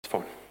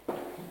fine.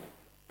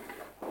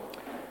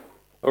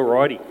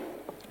 Alrighty.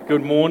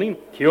 Good morning.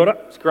 Kia ora.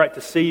 It's great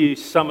to see you,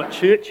 Summit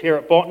Church here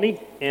at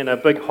Botany, and a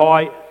big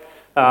hi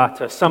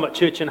to Summit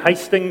Church in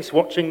Hastings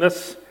watching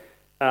this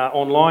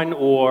online,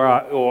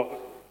 or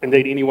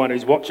indeed anyone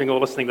who's watching or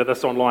listening to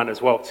this online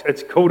as well.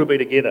 It's cool to be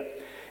together.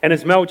 And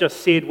as Mel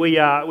just said,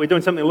 we're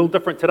doing something a little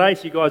different today.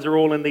 So you guys are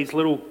all in these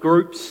little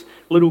groups,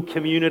 little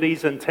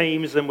communities and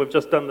teams, and we've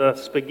just done the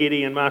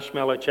spaghetti and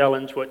marshmallow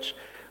challenge, which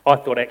I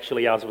thought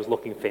actually ours was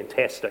looking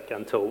fantastic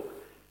until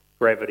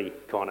gravity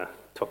kind of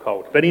took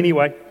hold. But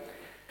anyway,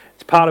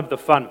 it's part of the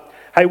fun.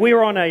 Hey,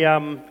 we're on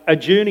a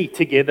journey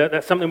together.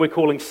 That's something we're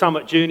calling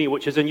Summit Journey,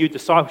 which is a new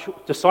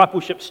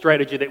discipleship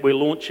strategy that we're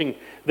launching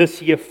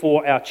this year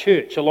for our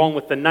church, along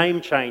with the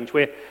name change.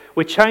 We're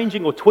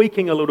changing or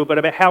tweaking a little bit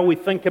about how we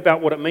think about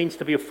what it means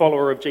to be a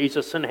follower of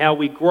Jesus and how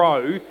we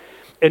grow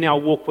in our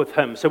walk with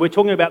Him. So we're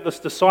talking about this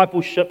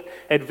discipleship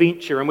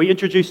adventure, and we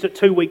introduced it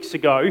 2 weeks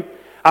ago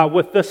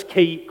with this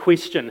key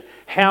question: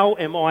 how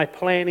am I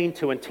planning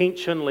to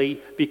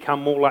intentionally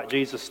become more like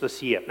Jesus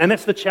this year? And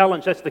that's the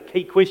challenge, that's the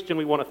key question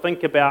we want to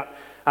think about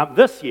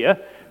this year,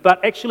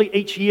 but actually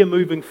each year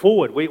moving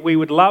forward. We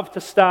would love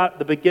to start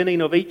the beginning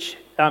of each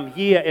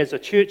year as a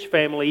church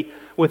family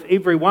with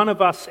every one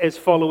of us as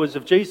followers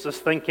of Jesus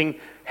thinking,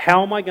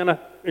 how am I going to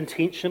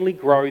intentionally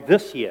grow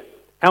this year?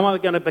 How am I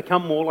going to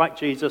become more like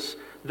Jesus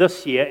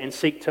this year and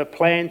seek to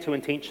plan to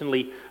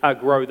intentionally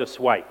grow this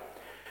way?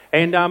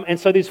 And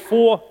so there's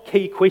 4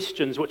 key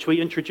questions which we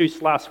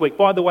introduced last week.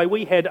 By the way,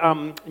 we had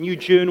new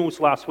journals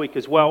last week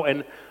as well,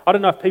 and I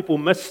don't know if people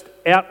missed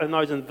out on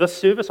those in this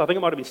service. I think it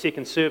might have been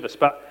second service,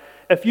 but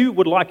if you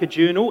would like a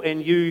journal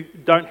and you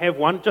don't have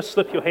one, just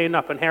slip your hand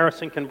up and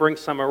Harrison can bring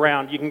some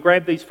around. You can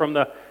grab these from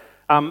the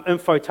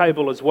info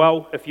table as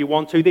well if you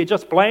want to. They're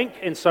just blank,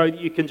 and so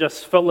you can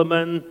just fill them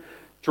in,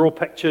 draw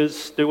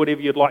pictures, do whatever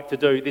you'd like to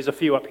do. There's a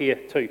few up here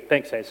too.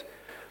 Thanks, Az.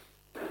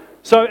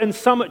 So in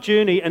Summit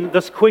Journey, and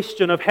this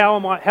question of how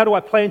do I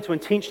plan to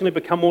intentionally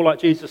become more like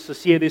Jesus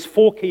this year, there's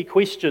 4 key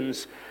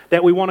questions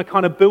that we want to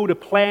kind of build a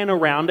plan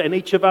around, and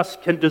each of us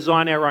can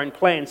design our own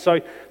plan.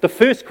 So the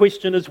first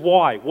question is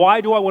why? Why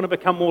do I want to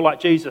become more like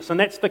Jesus? And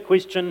that's the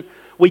question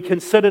we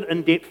considered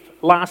in depth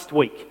last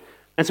week.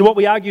 And so what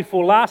we argued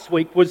for last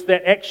week was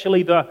that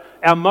actually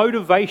our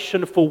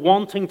motivation for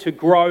wanting to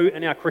grow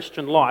in our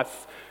Christian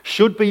life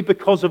should be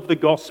because of the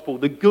gospel,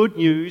 the good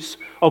news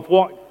of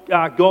what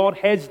God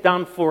has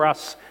done for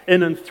us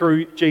in and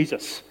through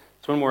Jesus.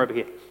 There's one more over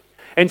here.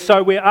 And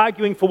so we're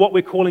arguing for what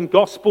we're calling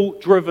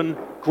gospel-driven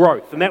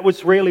growth. And that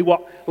was really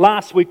what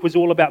last week was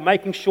all about,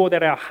 making sure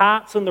that our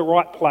heart's in the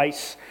right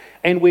place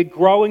and we're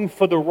growing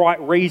for the right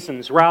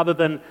reasons rather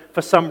than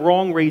for some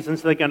wrong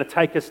reasons that are going to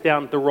take us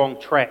down the wrong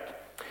track.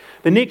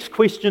 The next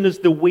question is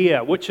the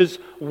where, which is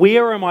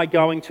where am I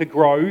going to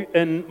grow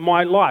in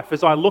my life?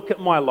 As I look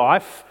at my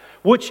life,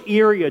 which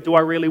area do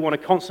I really want to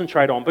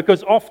concentrate on?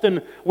 Because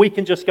often we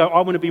can just go,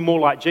 I want to be more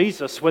like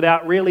Jesus,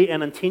 without really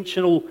an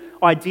intentional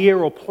idea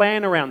or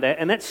plan around that.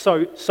 And that's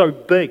so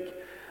big.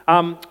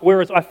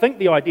 Whereas I think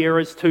the idea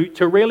is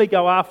to really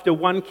go after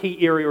one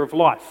key area of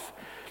life.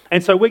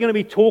 And so we're going to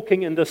be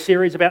talking in this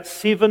series about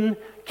 7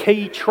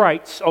 key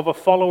traits of a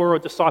follower or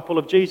disciple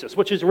of Jesus,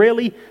 which is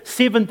really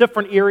 7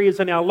 different areas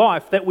in our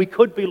life that we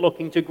could be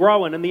looking to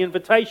grow in. And the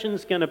invitation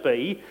is going to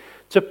be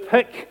to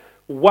pick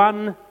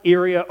one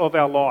area of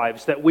our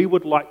lives that we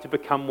would like to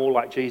become more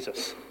like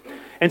Jesus.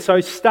 And so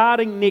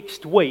starting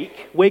next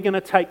week, we're going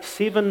to take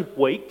 7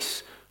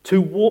 weeks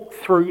to walk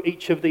through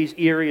each of these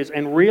areas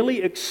and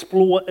really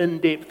explore in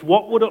depth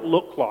what would it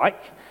look like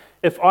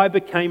if I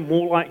became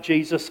more like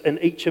Jesus in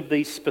each of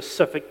these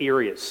specific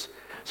areas.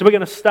 So we're going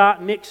to start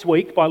next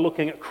week by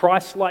looking at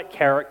Christ-like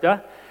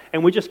character,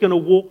 and we're just going to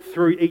walk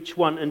through each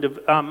one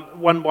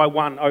one by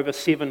one over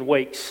 7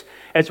 weeks.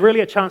 It's really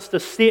a chance to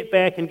step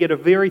back and get a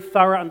very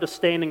thorough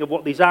understanding of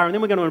what these are. And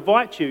then we're going to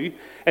invite you,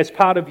 as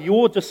part of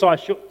your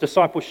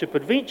discipleship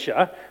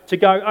adventure, to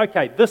go,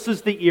 okay, this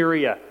is the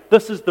area.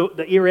 This is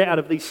the area out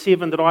of these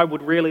 7 that I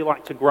would really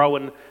like to grow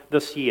in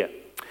this year.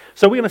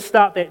 So we're going to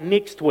start that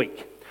next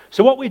week.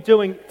 So what we're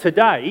doing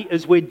today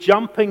is we're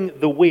jumping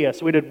the where.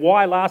 So we did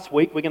why last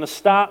week. We're going to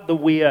start the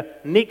where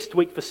next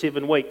week for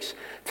 7 weeks.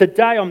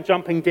 Today I'm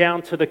jumping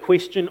down to the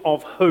question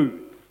of who.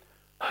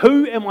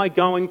 Who am I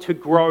going to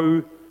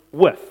grow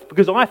with?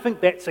 Because I think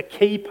that's a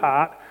key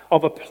part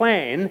of a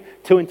plan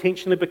to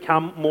intentionally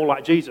become more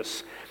like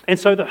Jesus. And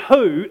so the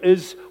who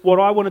is what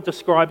I want to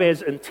describe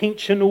as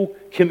intentional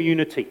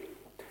community.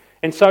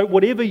 And so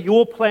whatever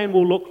your plan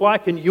will look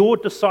like in your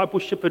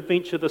discipleship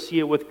adventure this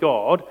year with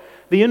God,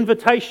 the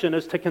invitation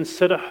is to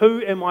consider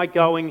who am I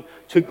going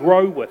to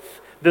grow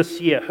with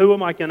this year? Who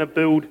am I going to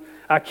build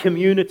a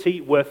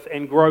community with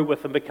and grow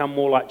with and become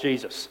more like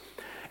Jesus?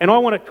 And I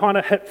want to kind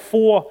of hit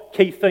 4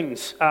 key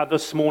things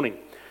this morning.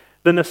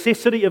 The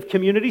necessity of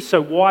community,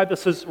 so why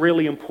this is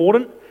really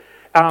important.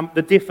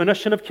 The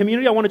definition of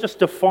community, I want to just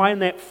define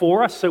that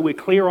for us so we're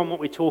clear on what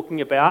we're talking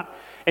about,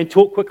 and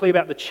talk quickly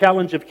about the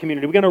challenge of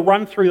community. We're going to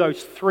run through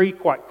those 3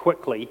 quite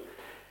quickly.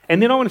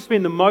 And then I want to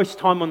spend the most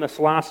time on this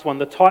last one,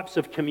 the types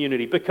of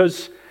community,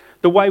 because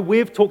The way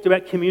we've talked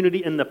about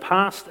community in the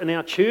past in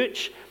our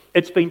church,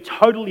 it's been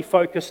totally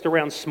focused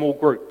around small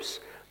groups.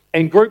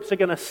 And groups are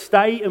going to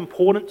stay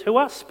important to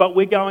us, but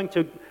we're going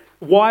to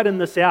widen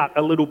this out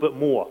a little bit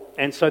more.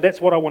 And so that's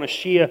what I want to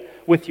share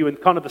with you in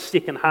kind of the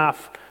second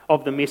half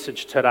of the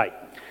message today.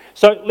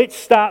 So let's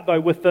start,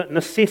 though, with the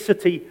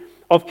necessity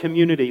of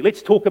community.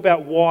 Let's talk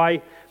about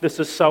why this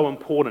is so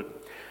important.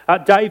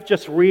 Dave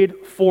just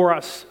read for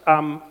us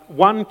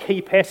one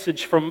key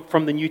passage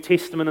from the New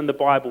Testament in the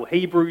Bible,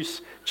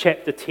 Hebrews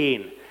chapter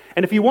 10.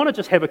 And if you want to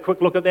just have a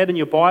quick look at that in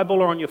your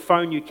Bible or on your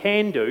phone, you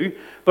can do.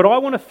 But I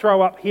want to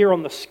throw up here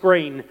on the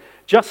screen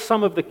just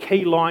some of the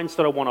key lines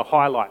that I want to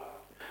highlight.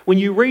 When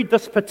you read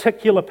this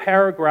particular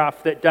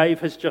paragraph that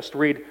Dave has just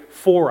read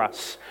for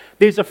us,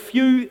 there's a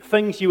few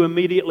things you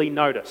immediately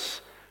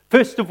notice.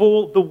 First of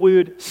all, the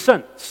word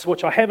since,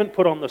 which I haven't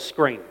put on the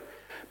screen.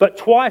 But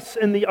twice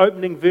in the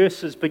opening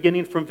verses,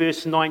 beginning from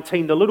verse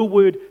 19, the little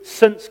word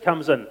since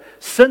comes in.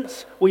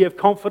 Since we have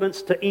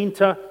confidence to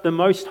enter the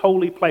most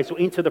holy place, or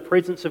enter the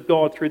presence of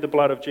God through the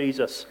blood of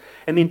Jesus.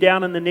 And then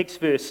down in the next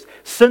verse,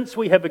 since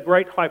we have a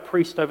great high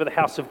priest over the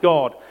house of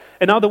God.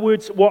 In other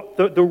words, what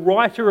the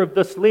writer of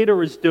this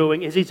letter is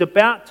doing is he's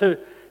about to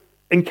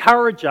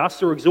encourage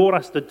us or exhort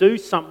us to do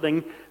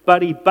something,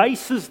 but he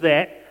bases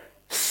that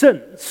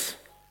since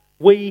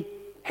we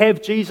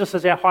have Jesus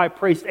as our high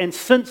priest, and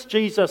since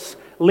Jesus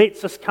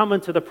lets us come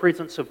into the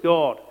presence of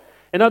God.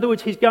 In other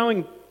words, he's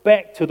going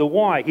back to the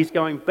why. He's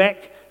going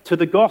back to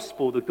the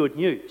gospel, the good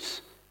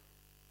news.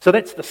 So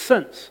that's the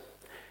since.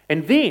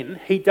 And then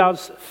he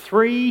does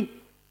 3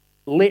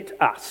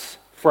 let us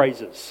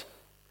phrases.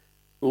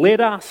 Let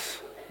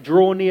us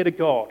draw near to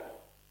God.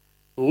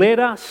 Let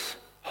us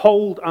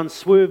hold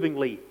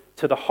unswervingly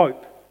to the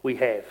hope we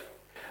have.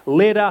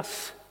 Let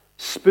us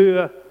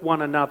spur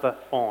one another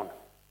on.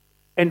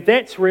 And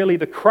that's really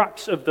the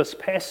crux of this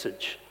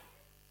passage.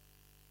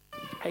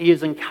 He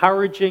is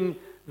encouraging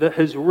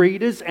his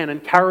readers and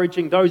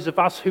encouraging those of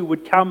us who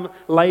would come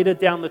later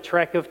down the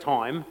track of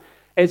time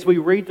as we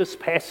read this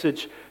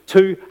passage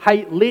to,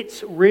 hey,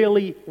 let's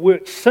really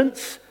work.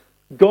 Since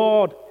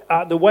God,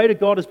 the way to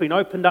God has been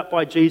opened up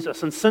by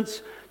Jesus, and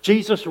since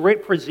Jesus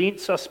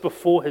represents us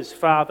before his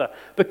Father,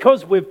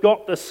 because we've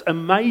got this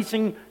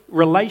amazing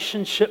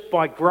relationship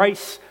by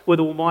grace with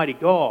Almighty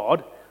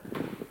God,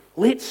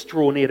 let's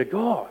draw near to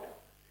God,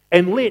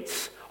 and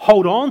let's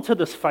hold on to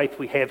this faith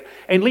we have,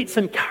 and let's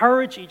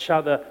encourage each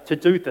other to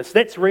do this.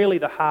 That's really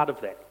the heart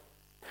of that.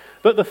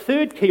 But the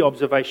third key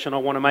observation I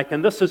want to make,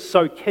 and this is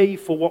so key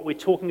for what we're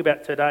talking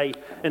about today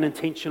in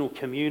intentional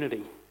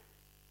community,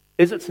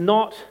 is it's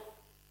not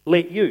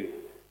let you,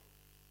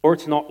 or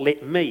it's not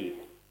let me,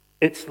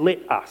 it's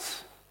let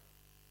us.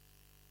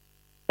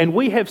 And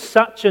we have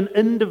such an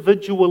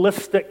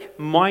individualistic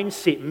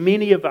mindset,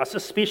 many of us,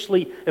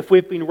 especially if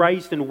we've been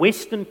raised in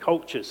Western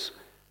cultures.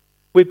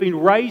 We've been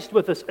raised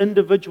with this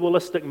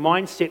individualistic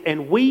mindset,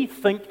 and we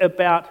think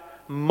about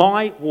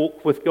my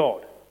walk with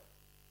God.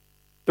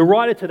 The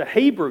writer to the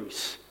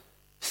Hebrews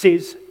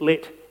says,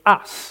 let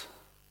us.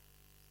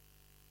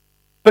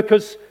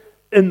 Because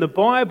in the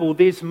Bible,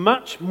 there's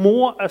much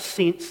more a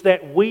sense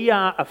that we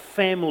are a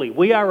family.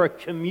 We are a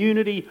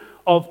community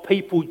of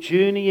people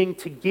journeying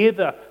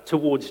together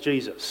towards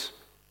Jesus.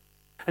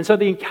 And so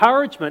the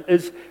encouragement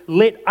is,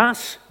 let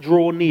us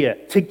draw near.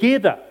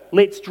 Together,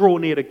 let's draw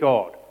near to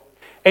God.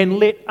 And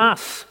let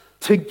us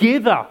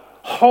together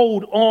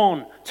hold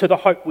on to the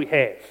hope we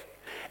have.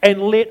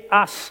 And let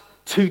us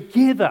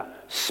together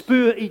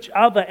spur each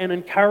other and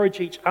encourage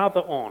each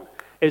other on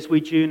as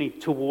we journey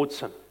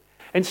towards him.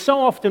 And so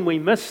often we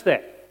miss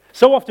that.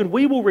 So often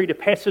we will read a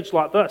passage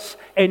like this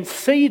and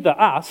see the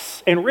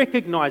us and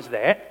recognize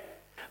that.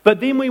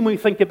 But then when we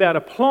think about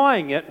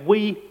applying it,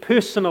 we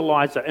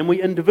personalize it and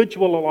we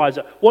individualize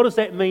it. What does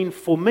that mean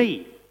for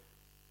me?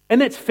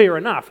 And that's fair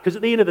enough, because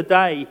at the end of the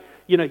day,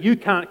 you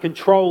can't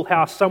control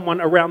how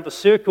someone around the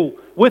circle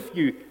with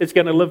you is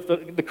going to live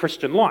the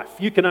Christian life.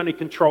 You can only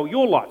control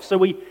your life. So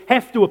we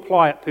have to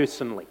apply it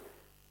personally.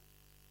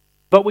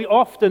 But we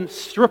often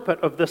strip it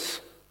of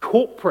this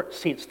corporate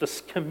sense,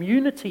 this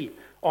community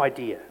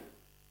idea.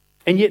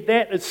 And yet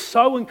that is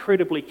so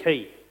incredibly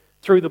key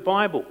through the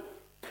Bible.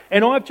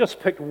 And I've just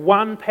picked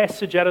one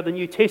passage out of the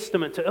New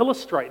Testament to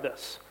illustrate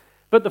this.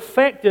 But the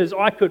fact is,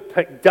 I could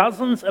pick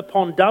dozens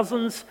upon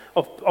dozens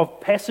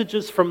of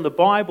passages from the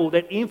Bible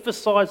that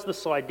emphasize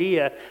this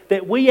idea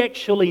that we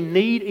actually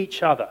need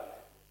each other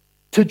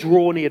to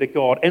draw near to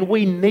God. And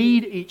we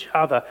need each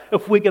other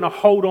if we're going to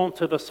hold on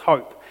to this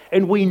hope.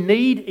 And we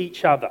need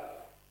each other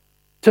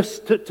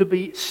to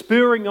be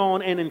spurring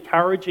on and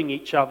encouraging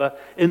each other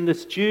in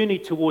this journey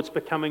towards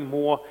becoming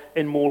more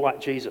and more like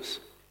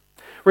Jesus.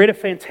 Read a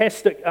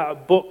fantastic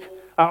book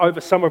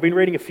over summer. I've been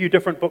reading a few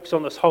different books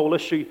on this whole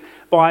issue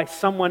by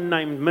someone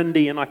named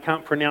Mindy, and I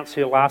can't pronounce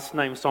her last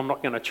name, so I'm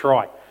not going to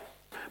try.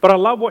 But I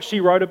love what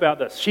she wrote about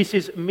this. She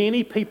says,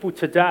 many people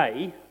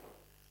today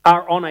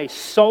are on a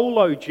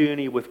solo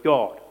journey with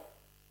God,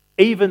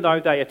 even though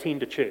they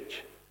attend a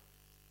church.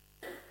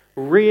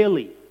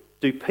 Rarely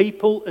do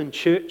people in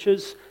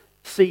churches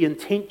see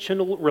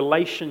intentional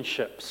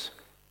relationships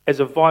as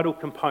a vital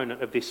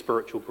component of their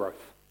spiritual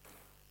growth.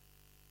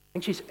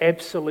 And she's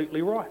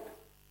absolutely right.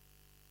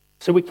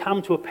 So we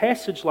come to a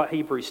passage like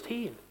Hebrews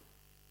 10,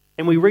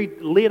 and we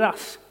read, let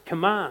us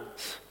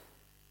commands,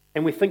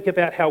 and we think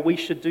about how we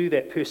should do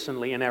that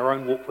personally in our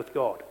own walk with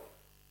God.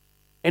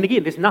 And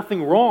again, there's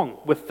nothing wrong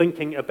with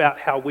thinking about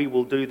how we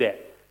will do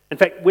that. In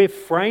fact, we're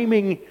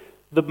framing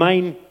the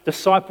main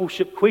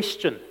discipleship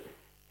question: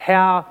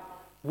 how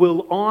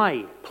will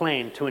I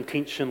plan to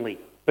intentionally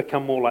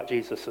become more like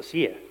Jesus this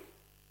year?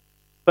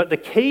 But the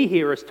key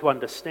here is to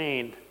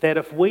understand that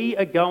if we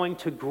are going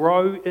to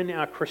grow in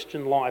our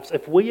Christian lives,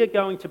 if we are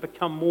going to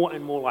become more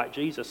and more like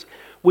Jesus,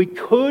 we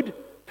could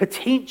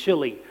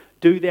potentially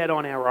do that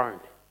on our own.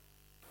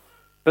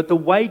 But the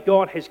way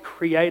God has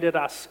created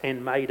us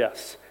and made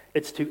us,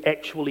 it's to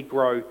actually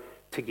grow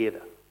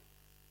together.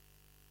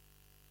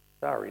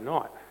 Starry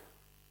night.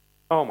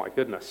 Oh my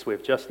goodness,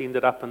 we've just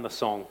ended up in the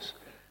songs.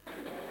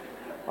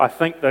 I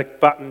think the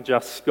button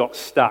just got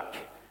stuck.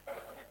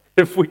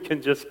 If we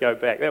can just go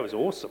back. That was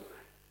awesome.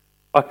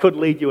 I could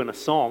lead you in a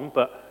song,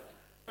 but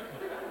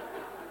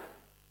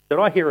did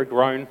I hear a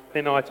groan?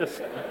 Oh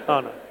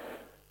no.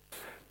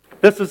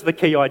 This is the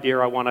key idea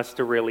I want us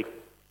to really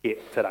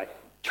get today.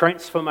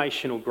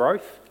 Transformational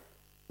growth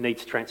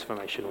needs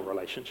transformational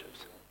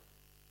relationships.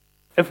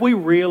 If we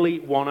really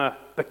want to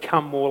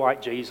become more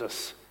like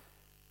Jesus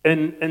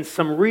in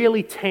some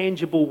really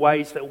tangible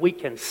ways that we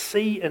can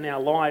see in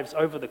our lives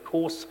over the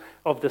course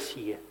of this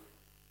year,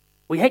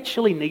 we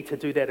actually need to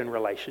do that in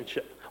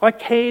relationship. I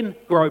can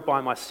grow by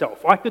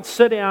myself. I could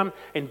sit down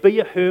and be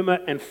a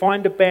hermit and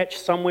find a batch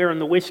somewhere in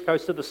the west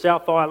coast of the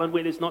South Island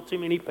where there's not too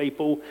many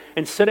people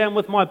and sit down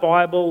with my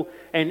Bible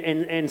and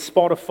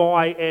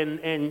Spotify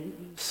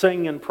and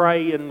sing and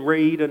pray and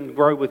read and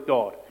grow with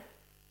God.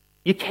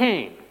 You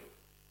can.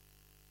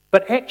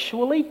 But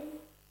actually,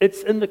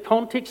 it's in the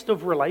context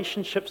of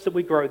relationships that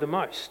we grow the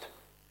most.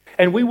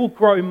 And we will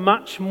grow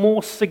much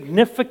more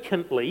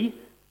significantly,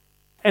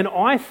 and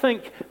I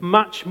think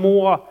much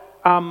more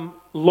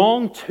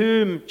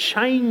long-term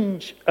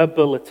change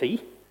ability,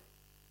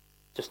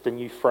 just a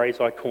new phrase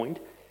I coined,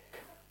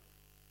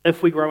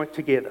 if we grow it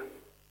together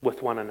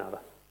with one another.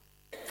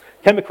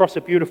 Came across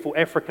a beautiful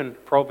African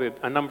proverb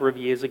a number of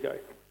years ago.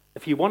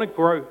 If you want to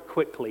grow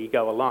quickly,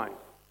 go alone.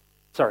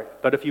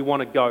 But if you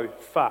want to go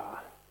far,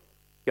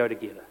 go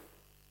together.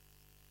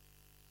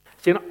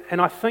 See,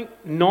 and I think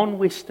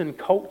non-Western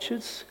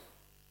cultures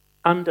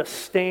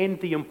understand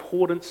the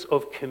importance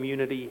of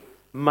community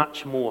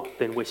much more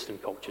than Western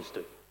cultures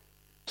do.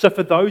 So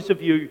for those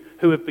of you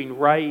who have been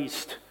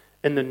raised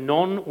in the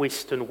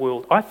non-Western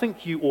world, I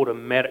think you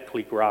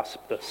automatically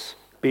grasp this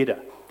better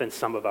than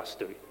some of us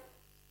do.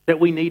 That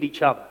we need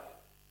each other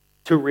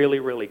to really,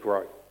 really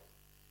grow.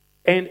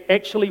 And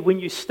actually, when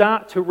you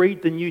start to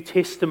read the New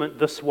Testament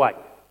this way,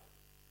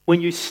 when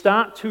you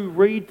start to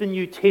read the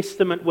New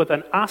Testament with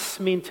an us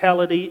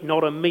mentality,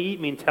 not a me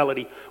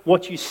mentality,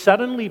 what you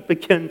suddenly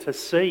begin to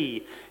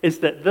see is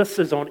that this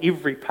is on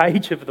every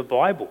page of the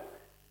Bible.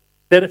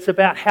 That it's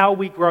about how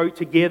we grow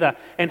together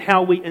and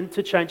how we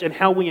interchange and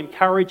how we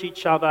encourage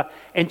each other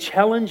and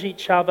challenge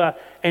each other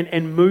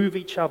and move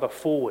each other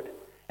forward.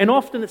 And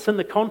often it's in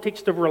the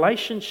context of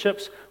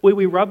relationships where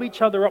we rub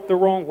each other up the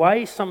wrong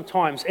way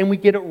sometimes, and we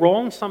get it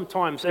wrong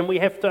sometimes, and we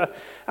have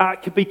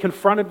to be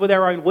confronted with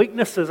our own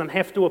weaknesses and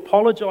have to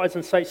apologize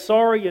and say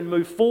sorry and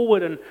move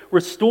forward and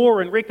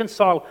restore and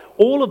reconcile.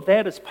 All of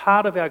that is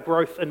part of our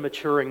growth and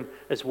maturing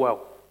as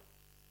well.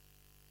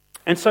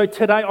 And so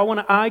today I want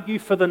to argue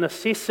for the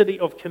necessity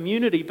of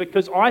community,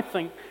 because I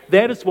think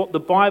that is what the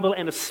Bible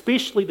and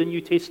especially the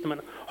New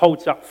Testament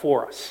holds up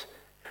for us.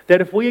 That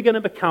if we are going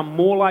to become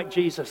more like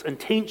Jesus,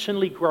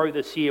 intentionally grow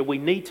this year, we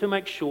need to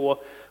make sure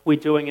we're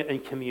doing it in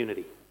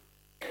community.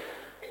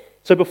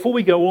 So before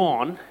we go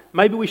on,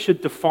 maybe we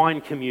should define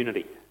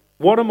community.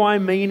 What am I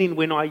meaning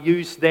when I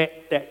use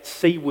that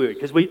C word?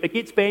 Because it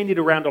gets bandied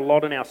around a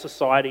lot in our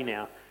society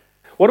now.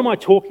 What am I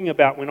talking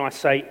about when I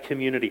say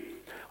community?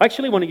 I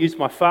actually want to use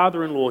my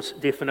father-in-law's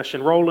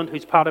definition. Roland,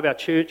 who's part of our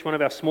church, one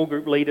of our small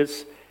group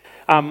leaders,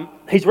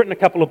 he's written a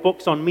couple of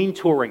books on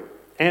mentoring.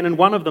 And in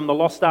one of them, The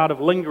Lost Art of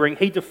Lingering,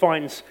 he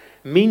defines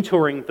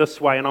mentoring this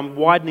way, and I'm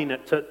widening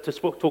it to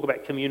talk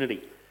about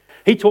community.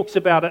 He talks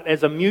about it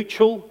as a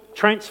mutual,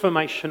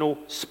 transformational,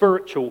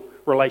 spiritual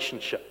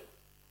relationship.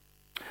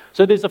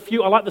 So there's a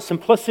few, I like the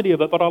simplicity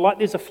of it, but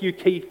there's a few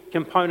key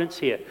components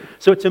here.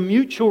 So it's a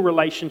mutual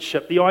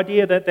relationship, the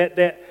idea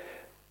that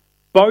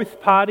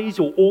both parties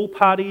or all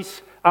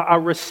parties are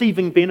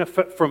receiving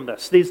benefit from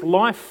this. There's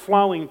life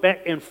flowing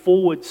back and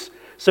forwards.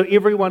 So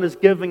everyone is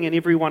giving and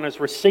everyone is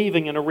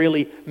receiving in a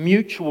really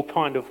mutual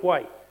kind of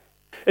way.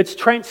 It's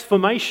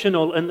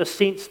transformational in the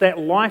sense that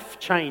life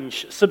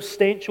change,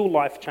 substantial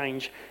life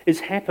change,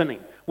 is happening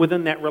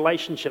within that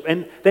relationship.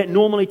 And that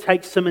normally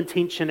takes some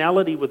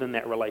intentionality within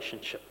that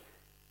relationship.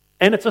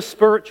 And it's a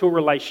spiritual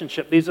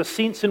relationship. There's a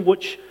sense in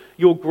which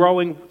you're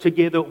growing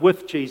together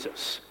with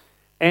Jesus.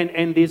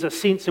 And there's a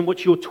sense in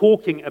which you're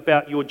talking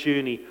about your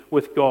journey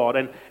with God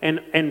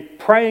and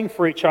praying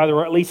for each other,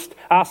 or at least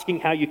asking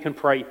how you can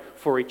pray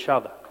for each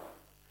other.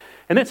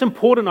 And that's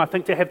important, I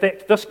think, to have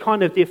this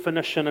kind of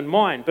definition in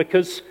mind,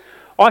 because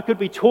I could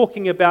be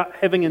talking about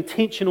having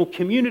intentional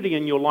community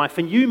in your life,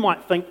 and you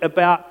might think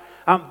about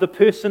the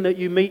person that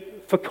you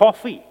meet for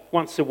coffee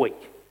once a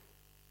week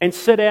and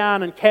sit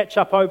down and catch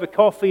up over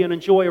coffee and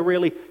enjoy a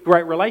really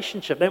great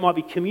relationship. That might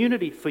be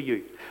community for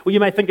you. Or you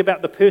may think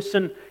about the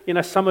person,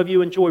 some of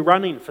you enjoy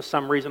running for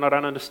some reason I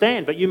don't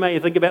understand, but you may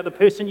think about the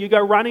person you go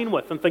running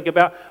with and think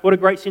about what a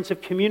great sense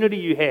of community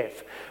you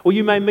have. Or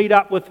you may meet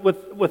up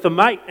with a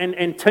mate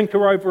and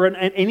tinker over an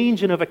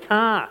engine of a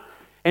car,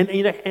 and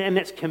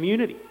that's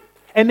community.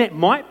 And that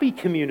might be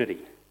community.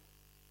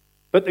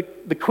 But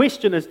the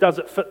question is, does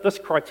it fit this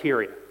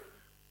criteria?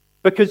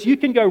 Because you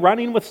can go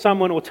running with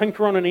someone or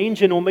tinker on an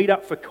engine or meet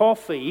up for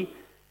coffee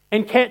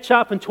and catch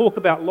up and talk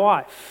about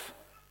life.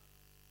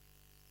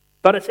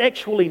 But it's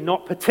actually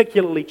not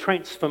particularly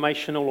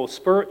transformational or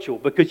spiritual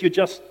because you're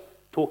just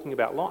talking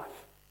about life.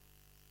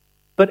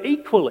 But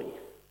equally,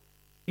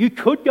 you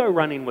could go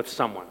running with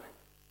someone,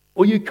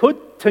 or you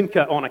could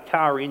tinker on a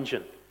car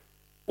engine,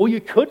 or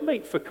you could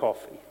meet for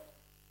coffee.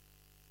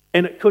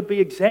 And it could be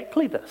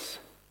exactly this: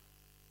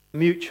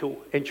 mutual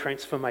and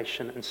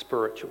transformation and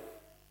spiritual.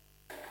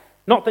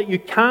 Not that you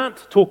can't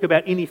talk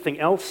about anything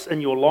else in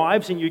your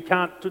lives and you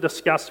can't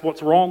discuss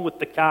what's wrong with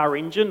the car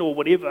engine or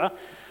whatever,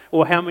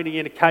 or how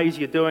many Ks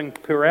you're doing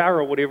per hour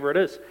or whatever it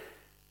is.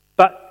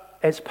 But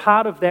as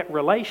part of that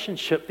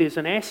relationship, there's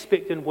an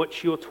aspect in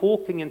which you're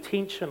talking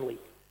intentionally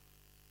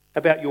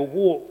about your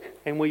walk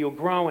and where you're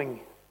growing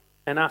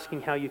and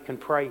asking how you can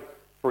pray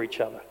for each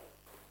other.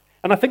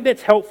 And I think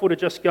that's helpful to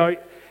just go,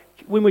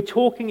 when we're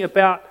talking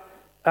about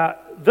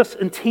this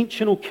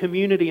intentional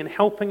community and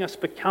helping us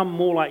become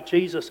more like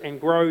Jesus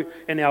and grow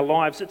in our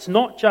lives, it's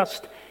not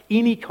just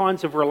any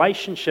kinds of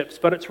relationships,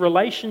 but it's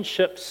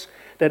relationships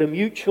that are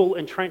mutual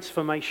and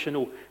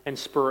transformational and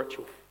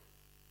spiritual.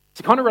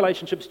 It's the kind of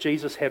relationships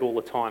Jesus had all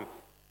the time.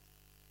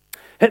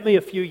 Hit me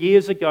a few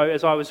years ago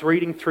as I was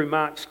reading through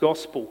Mark's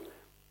Gospel,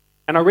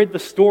 and I read the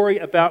story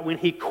about when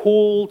he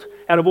called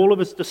out of all of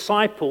his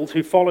disciples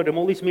who followed him,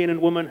 all these men and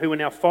women who are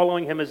now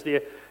following him as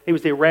he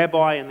was their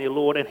rabbi and their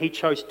Lord, and he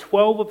chose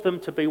 12 of them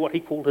to be what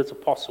he called his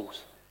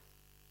apostles.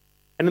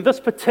 And in this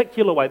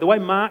particular way, the way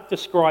Mark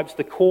describes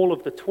the call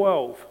of the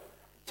 12,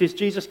 it says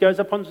Jesus goes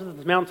up onto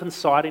the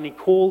mountainside and he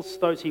calls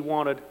those he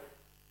wanted,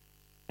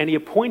 and he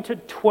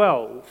appointed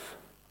 12.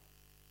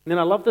 And then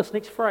I love this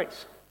next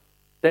phrase,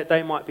 that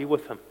they might be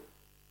with him.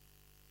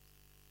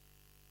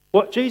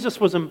 What Jesus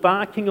was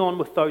embarking on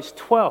with those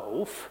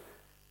 12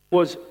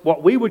 was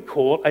what we would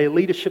call a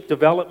leadership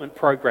development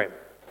program.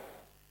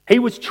 He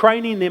was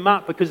training them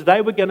up because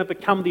they were going to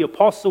become the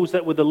apostles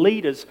that were the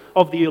leaders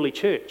of the early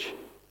church.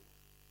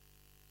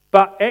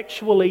 But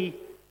actually,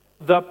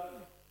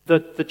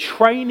 the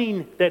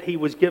training that he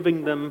was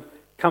giving them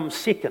comes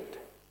second.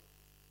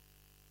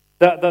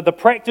 The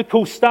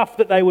practical stuff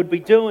that they would be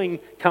doing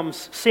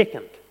comes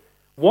second.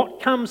 What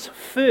comes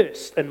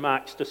first in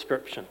Mark's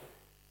description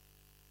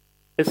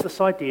is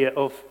this idea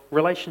of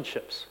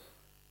relationships,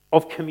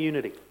 of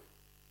community.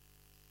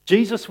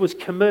 Jesus was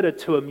committed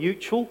to a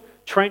mutual,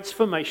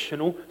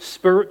 transformational,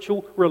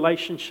 spiritual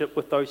relationship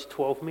with those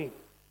 12 men.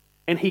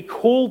 And he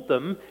called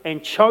them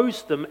and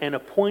chose them and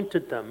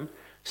appointed them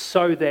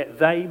so that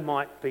they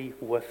might be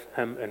with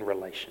him in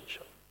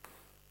relationship.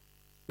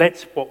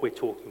 That's what we're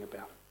talking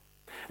about.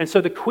 And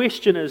so the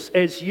question is,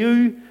 as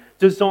you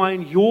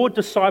design your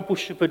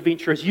discipleship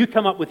adventure, as you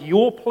come up with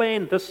your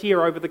plan this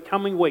year over the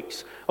coming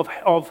weeks of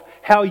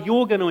how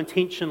you're going to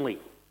intentionally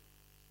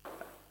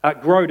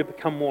grow to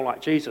become more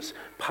like Jesus,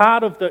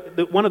 part of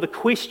one of the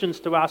questions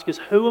to ask is,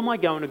 who am I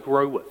going to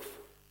grow with?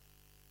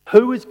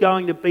 Who is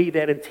going to be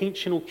that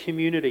intentional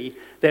community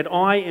that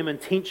I am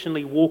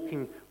intentionally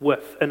walking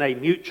with in a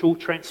mutual,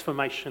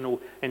 transformational,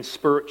 and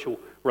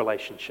spiritual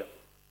relationship?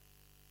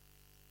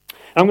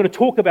 And I'm going to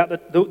talk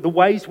about the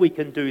ways we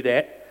can do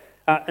that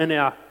in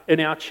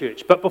our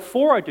church. But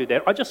before I do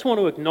that, I just want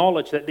to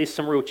acknowledge that there's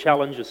some real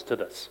challenges to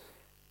this.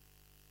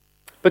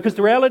 Because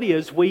the reality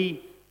is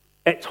we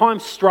at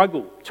times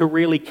struggle to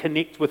really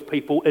connect with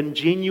people in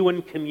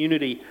genuine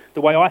community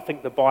the way I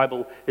think the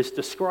Bible is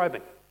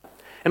describing.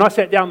 And I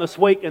sat down this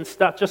week and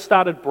just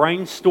started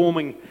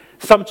brainstorming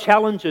some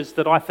challenges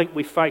that I think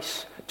we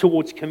face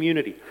towards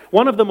community.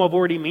 One of them I've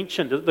already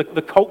mentioned,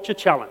 the culture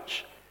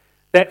challenge.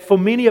 That for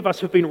many of us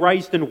who've been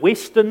raised in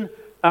Western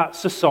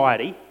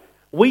society,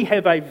 we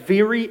have a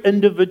very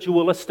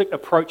individualistic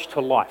approach to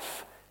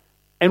life.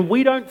 And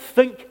we don't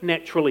think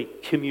naturally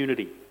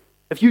community.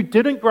 If you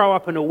didn't grow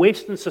up in a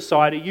Western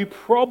society, you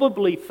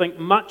probably think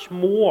much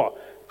more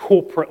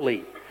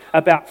corporately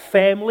about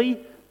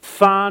family,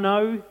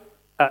 whānau,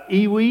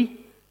 iwi,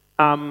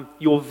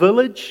 your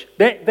village.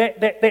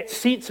 That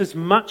sense is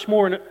much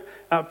more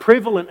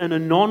prevalent in a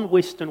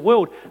non-Western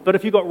world. But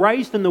if you got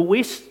raised in the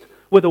West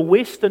with a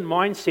Western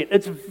mindset,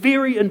 it's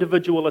very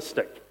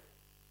individualistic.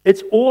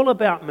 It's all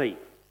about me.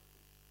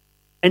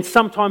 And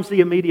sometimes the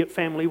immediate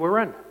family we're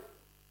in.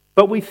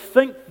 But we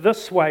think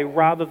this way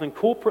rather than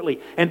corporately.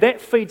 And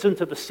that feeds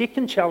into the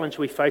second challenge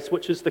we face,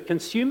 which is the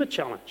consumer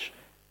challenge,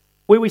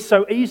 where we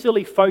so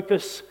easily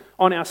focus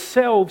on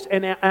ourselves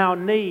and our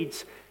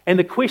needs. And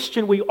the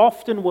question we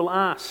often will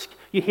ask,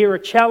 you hear a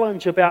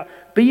challenge about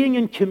being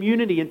in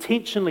community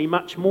intentionally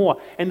much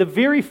more. And the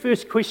very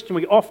first question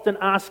we often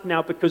ask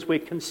now, because we're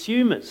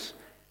consumers,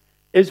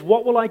 is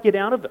what will I get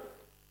out of it?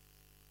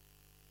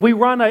 We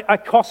run a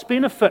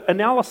cost-benefit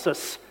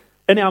analysis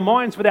in our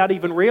minds without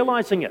even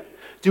realizing it.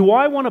 Do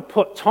I want to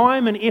put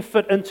time and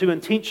effort into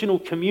intentional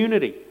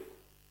community?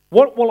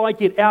 What will I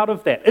get out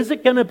of that? Is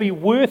it going to be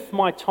worth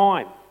my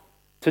time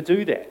to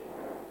do that?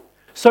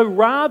 So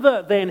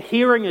rather than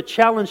hearing a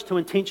challenge to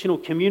intentional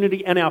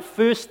community and our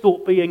first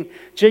thought being,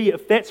 gee,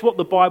 if that's what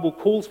the Bible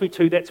calls me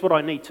to, that's what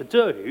I need to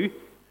do,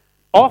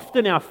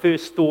 often our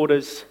first thought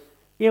is,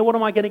 yeah, what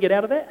am I going to get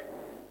out of that?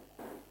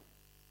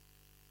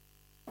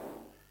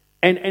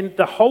 And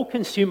the whole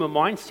consumer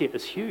mindset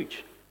is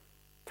huge.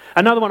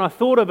 Another one I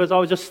thought of as I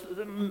was just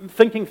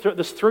thinking through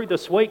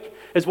this week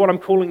is what I'm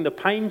calling the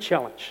pain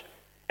challenge.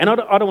 And I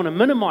don't want to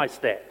minimize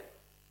that,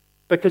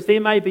 because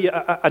there may be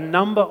a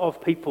number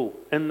of people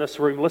in this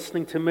room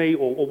listening to me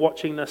or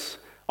watching this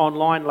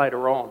online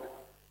later on.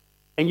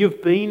 And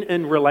you've been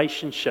in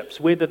relationships,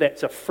 whether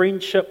that's a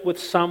friendship with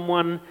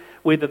someone,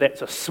 whether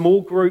that's a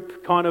small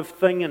group kind of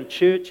thing in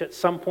church at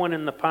some point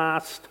in the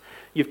past.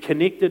 You've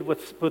connected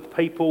with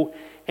people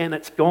and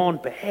it's gone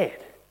bad.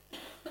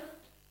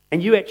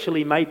 And you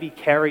actually may be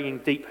carrying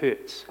deep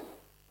hurts.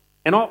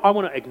 And I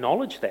want to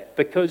acknowledge that,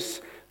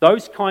 because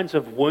those kinds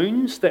of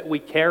wounds that we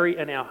carry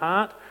in our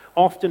heart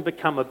often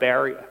become a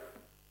barrier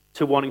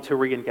to wanting to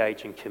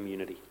re-engage in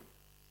community.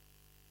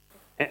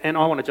 And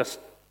I want to just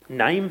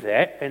name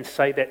that and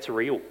say that's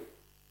real.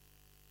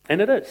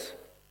 And it is.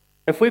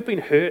 If we've been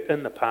hurt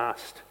in the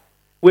past,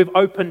 we've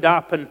opened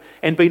up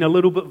and been a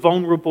little bit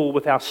vulnerable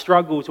with our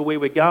struggles or where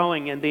we're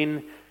going, and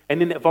then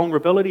that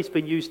vulnerability has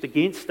been used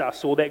against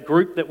us, or that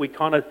group that we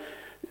kind of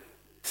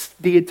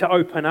dared to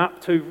open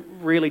up to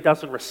really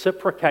doesn't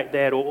reciprocate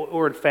that,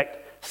 or in fact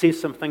says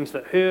some things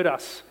that hurt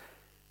us.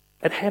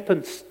 It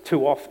happens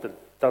too often,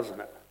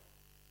 doesn't it?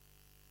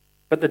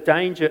 But the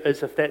danger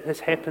is, if that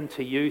has happened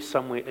to you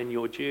somewhere in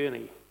your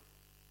journey,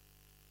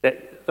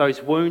 that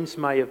those wounds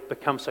may have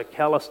become so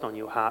calloused on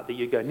your heart that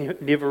you go,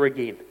 never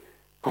again.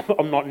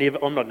 I'm not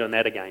doing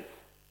that again.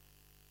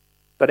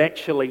 But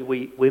actually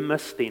we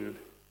miss then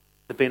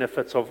the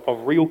benefits of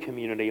real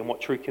community and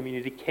what true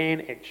community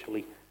can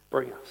actually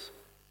bring us.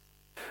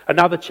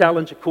 Another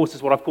challenge, of course,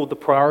 is what I've called the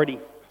priority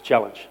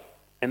challenge.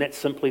 And that's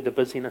simply the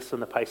busyness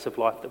and the pace of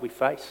life that we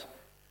face.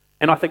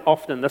 And I think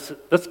often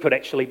this could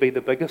actually be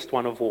the biggest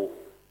one of all,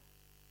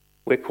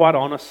 where quite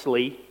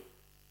honestly,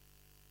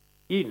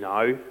 you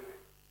know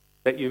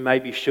that you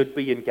maybe should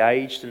be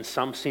engaged in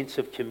some sense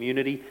of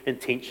community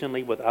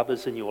intentionally with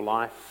others in your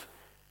life.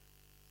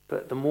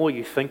 But the more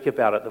you think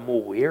about it, the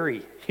more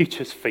weary you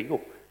just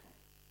feel,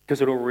 because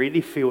it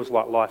already feels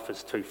like life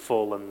is too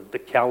full and the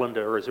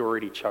calendar is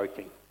already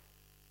choking.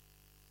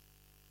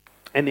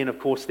 And then, of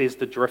course, there's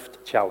the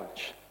drift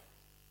challenge.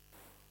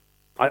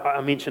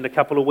 I mentioned a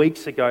couple of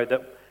weeks ago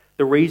that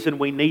the reason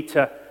we need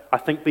to, I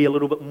think, be a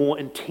little bit more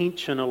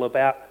intentional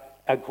about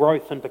our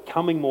growth and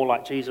becoming more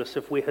like Jesus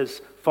if we're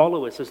his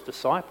followers, his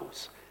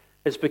disciples,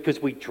 is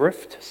because we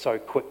drift so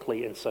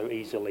quickly and so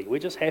easily. We're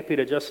just happy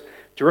to just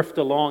drift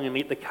along and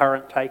let the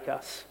current take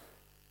us,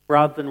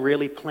 rather than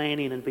really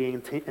planning and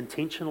being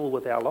intentional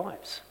with our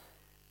lives.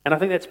 And I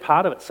think that's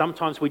part of it.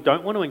 Sometimes we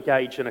don't want to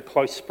engage in a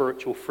close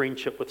spiritual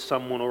friendship with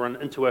someone, or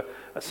into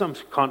some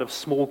kind of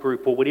small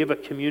group or whatever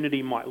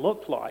community might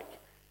look like,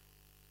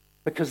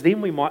 because then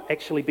we might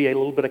actually be a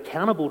little bit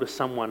accountable to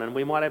someone, and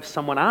we might have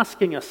someone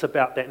asking us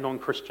about that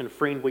non-Christian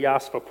friend we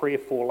asked for prayer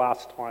for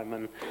last time,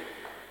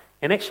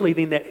 and actually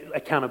then that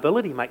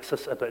accountability makes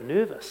us a bit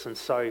nervous, and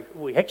so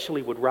we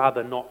actually would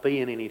rather not be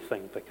in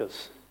anything,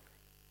 because,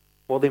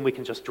 well, then we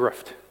can just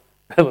drift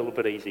a little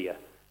bit easier.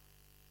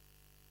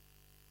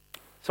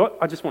 So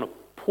I just want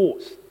to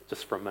pause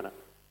just for a minute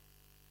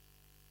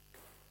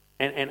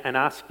and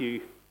ask you,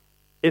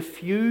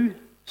 if you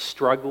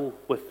struggle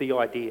with the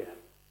idea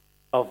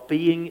of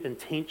being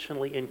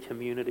intentionally in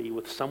community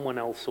with someone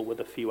else or with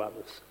a few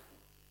others,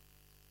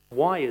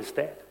 why is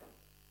that?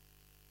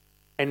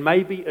 And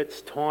maybe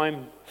it's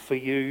time for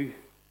you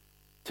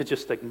to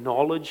just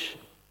acknowledge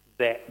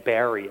that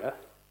barrier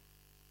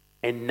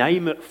and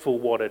name it for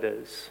what it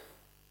is,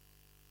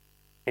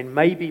 and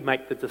maybe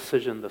make the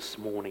decision this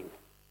morning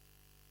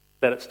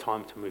that it's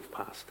time to move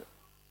past it.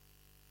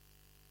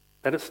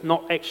 That it's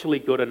not actually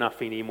good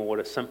enough anymore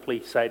to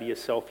simply say to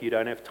yourself, you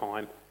don't have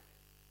time,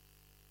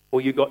 or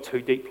you got too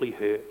deeply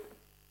hurt,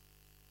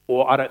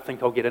 or I don't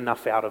think I'll get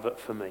enough out of it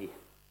for me.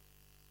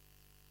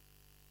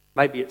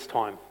 Maybe it's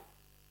time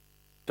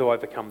to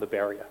overcome the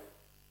barrier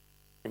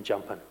and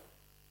jump in.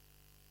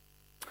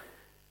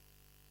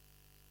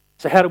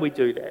 So how do we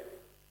do that?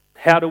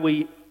 How do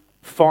we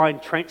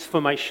find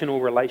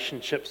transformational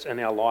relationships in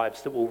our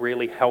lives that will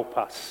really help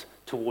us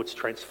towards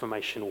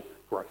transformational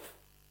growth?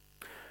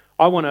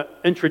 I want to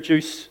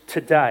introduce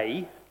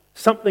today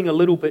something a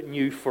little bit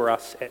new for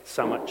us at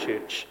Summit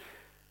Church,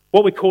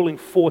 what we're calling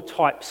 4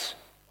 types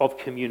of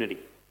community.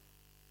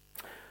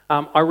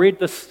 I read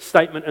this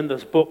statement in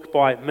this book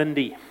by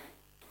Mindy,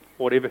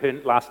 whatever her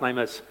last name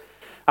is.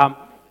 At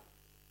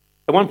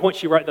one point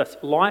she wrote this: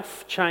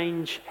 life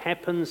change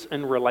happens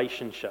in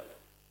relationship,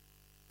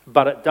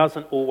 but it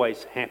doesn't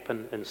always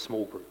happen in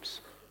small groups.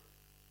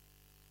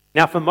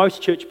 Now, for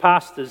most church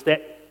pastors,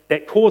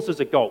 that causes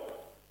a gulp,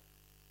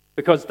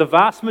 because the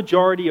vast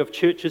majority of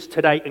churches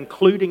today,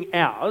 including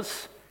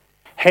ours,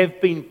 have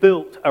been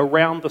built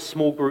around the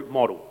small group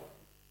model.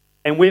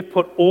 And we've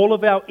put all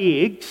of our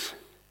eggs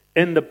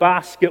in the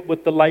basket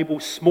with the label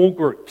small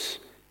groups.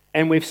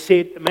 And we've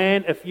said,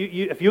 man, if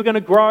you're going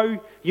to grow,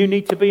 you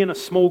need to be in a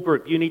small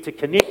group. You need to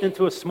connect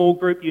into a small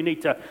group. You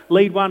need to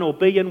lead one or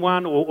be in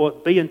one or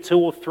be in 2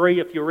 or 3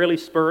 if you're really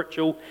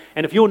spiritual.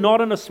 And if you're not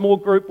in a small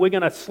group, we're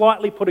going to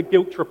slightly put a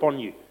guilt trip on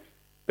you,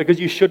 because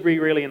you should be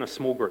really in a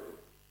small group.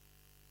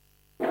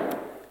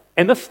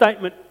 And this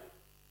statement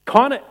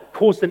kind of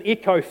caused an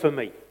echo for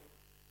me.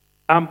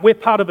 We're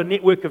part of a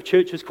network of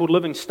churches called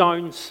Living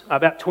Stones,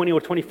 about 20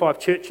 or 25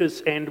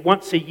 churches, and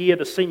once a year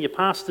the senior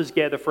pastors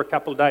gather for a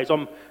couple of days.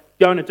 I'm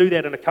going to do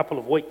that in a couple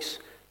of weeks.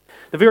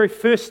 The very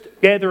first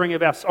gathering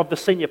of the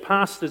senior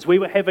pastors, we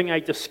were having a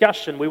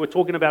discussion. We were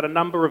talking about a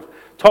number of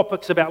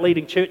topics about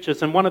leading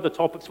churches, and one of the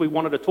topics we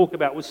wanted to talk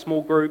about was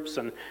small groups,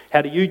 and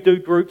how do you do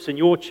groups in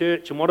your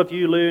church, and what have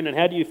you learned, and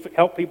how do you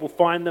help people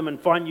find them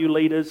and find new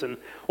leaders, and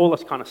all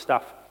this kind of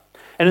stuff.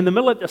 And in the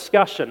middle of the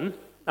discussion,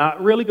 a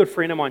really good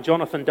friend of mine,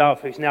 Jonathan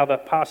Dove, who's now the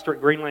pastor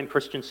at Green Lane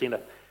Christian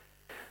Centre,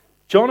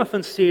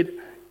 Jonathan said,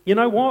 you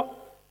know what?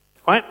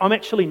 I'm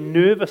actually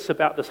nervous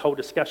about this whole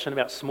discussion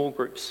about small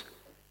groups.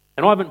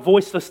 And I haven't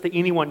voiced this to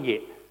anyone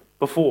yet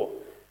before.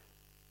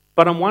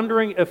 But I'm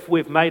wondering if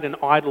we've made an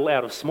idol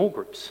out of small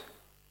groups.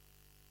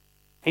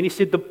 And he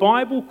said, the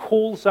Bible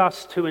calls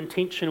us to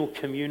intentional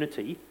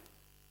community.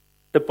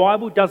 The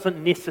Bible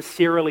doesn't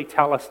necessarily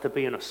tell us to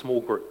be in a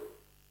small group.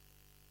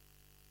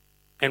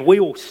 And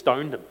we all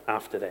stoned him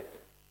after that.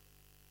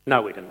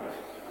 No, we didn't.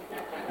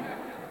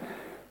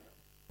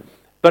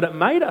 But it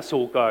made us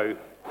all go,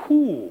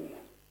 ooh,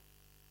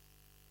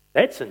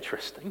 that's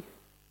interesting.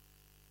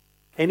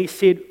 And he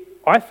said,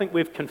 I think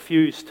we've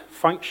confused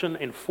function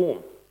and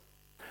form.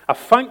 A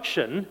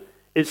function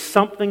is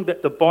something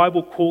that the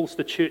Bible calls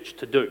the church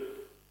to do.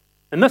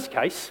 In this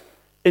case,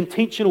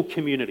 intentional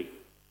community.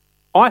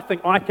 I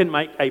think I can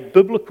make a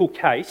biblical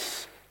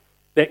case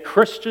that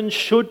Christians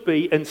should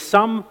be in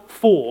some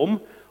form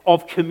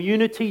of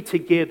community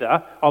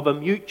together, of a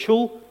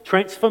mutual,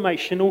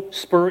 transformational,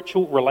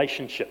 spiritual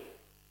relationship.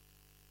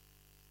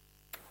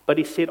 But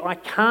he said, I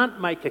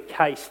can't make a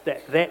case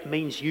that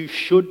means you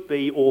should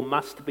be or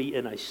must be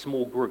in a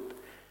small group,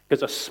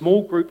 because a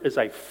small group is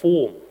a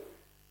form.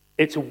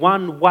 It's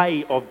one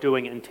way of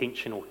doing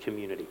intentional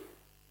community.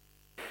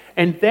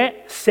 And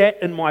that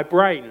sat in my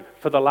brain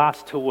for the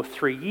last 2 or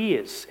 3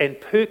 years and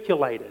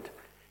percolated.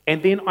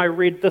 And then I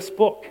read this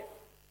book,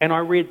 and I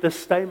read this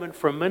statement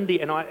from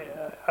Mindy, and I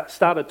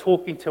started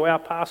talking to our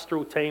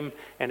pastoral team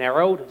and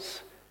our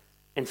elders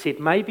and said,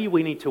 maybe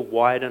we need to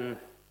widen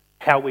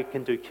how we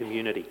can do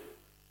community.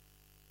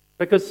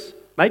 Because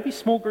maybe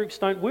small groups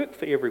don't work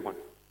for everyone.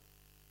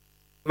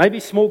 Maybe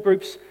small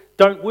groups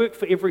don't work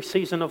for every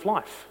season of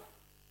life.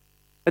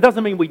 It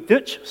doesn't mean we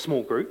ditch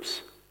small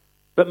groups,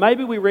 but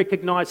maybe we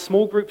recognize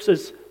small groups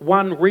as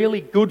one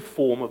really good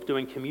form of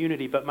doing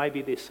community, but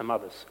maybe there's some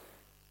others.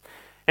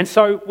 And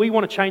so we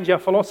want to change our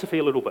philosophy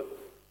a little bit.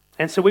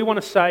 And so we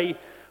want to say,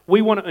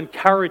 we want to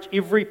encourage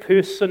every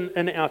person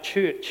in our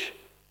church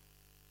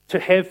to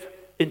have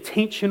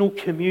intentional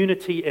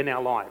community in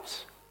our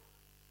lives.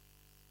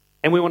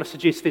 And we want to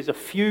suggest there's a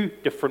few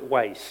different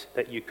ways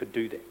that you could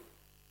do that.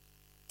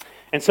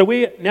 And so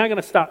we're now going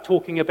to start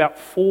talking about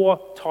 4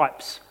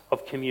 types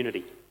of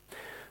community.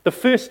 The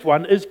first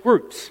one is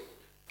groups.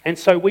 And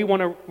so we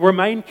want to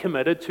remain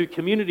committed to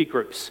community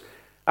groups.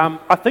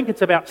 I think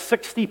it's about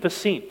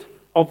 60%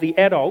 of the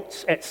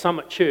adults at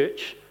Summit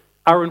Church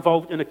are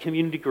involved in a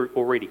community group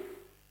already.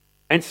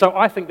 And so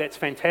I think that's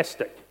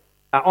fantastic.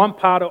 I'm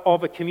part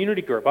of a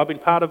community group. I've been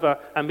part of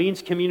a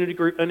men's community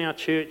group in our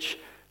church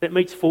that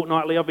meets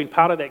fortnightly. I've been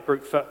part of that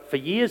group for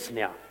years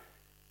now.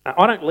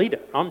 I don't lead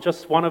it. I'm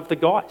just one of the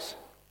guys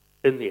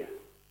in there.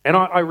 And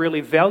I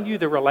really value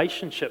the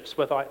relationships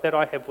that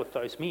I have with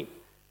those men.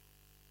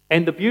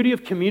 And the beauty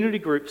of community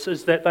groups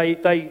is that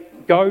they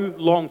go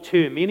long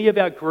term. Many of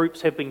our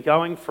groups have been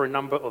going for a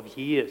number of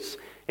years,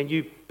 and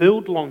you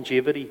build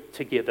longevity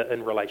together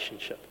in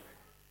relationship.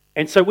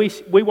 And so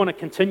we want to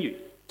continue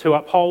to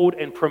uphold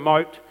and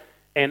promote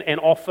and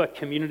offer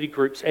community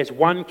groups as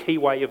one key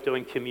way of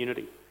doing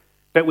community.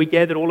 But we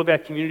gathered all of our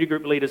community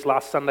group leaders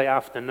last Sunday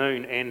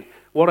afternoon, and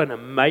what an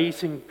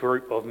amazing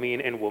group of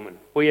men and women.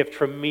 We have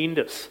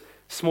tremendous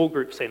small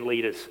groups and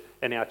leaders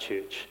in our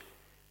church.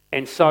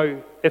 And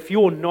so if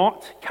you're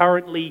not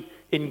currently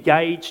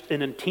engaged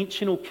in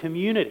intentional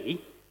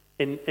community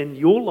in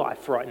your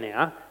life right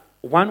now,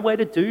 one way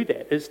to do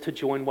that is to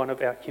join one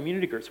of our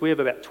community groups. We have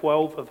about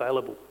 12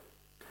 available.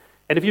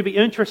 And if you'd be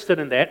interested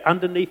in that,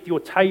 underneath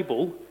your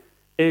table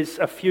is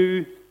a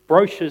few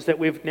brochures that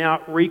we've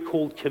now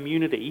recalled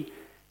Community.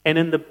 And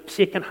in the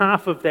second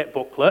half of that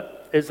booklet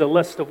is a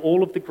list of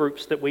all of the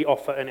groups that we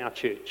offer in our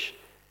church.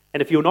 And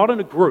if you're not in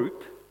a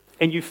group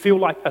and you feel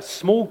like a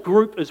small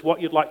group is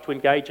what you'd like to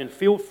engage in,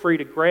 feel free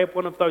to grab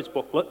one of those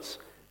booklets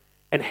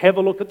and have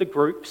a look at the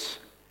groups.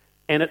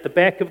 And at the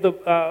back of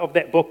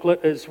that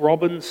booklet is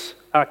Robin's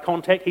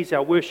contact. He's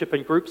our worship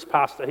and groups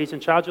pastor. He's in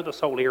charge of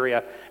this whole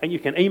area. And you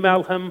can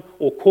email him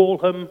or call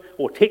him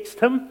or text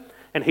him,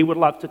 and he would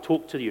love to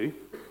talk to you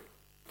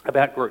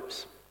about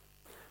groups.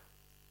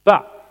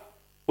 But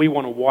we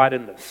want to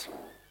widen this.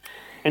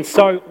 And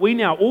so we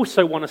now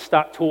also want to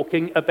start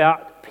talking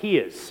about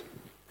peers.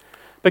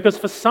 Because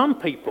for some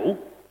people,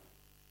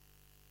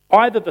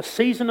 either the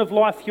season of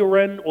life you're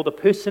in, or the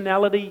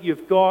personality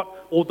you've got,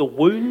 or the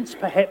wounds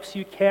perhaps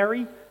you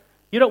carry,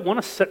 you don't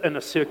want to sit in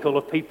a circle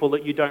of people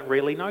that you don't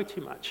really know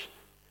too much.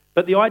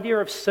 But the idea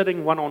of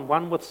sitting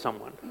one-on-one with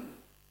someone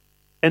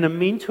in a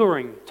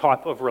mentoring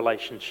type of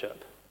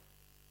relationship,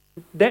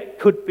 that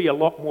could be a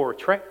lot more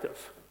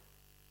attractive.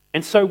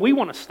 And so we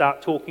want to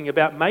start talking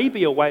about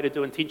maybe a way to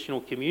do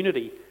intentional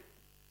community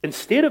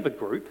instead of a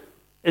group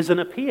is in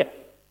a peer.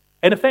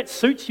 And if that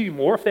suits you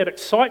more, if that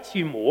excites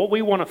you more,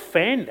 we want to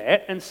fan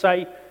that and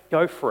say,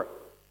 go for it.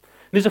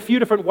 There's a few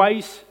different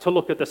ways to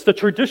look at this. The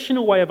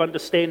traditional way of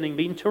understanding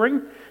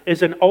mentoring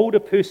is an older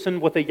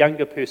person with a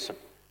younger person.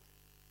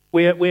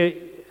 Where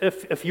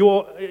if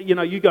you're,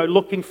 you go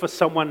looking for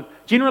someone,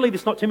 generally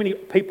there's not too many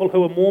people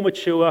who are more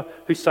mature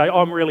who say,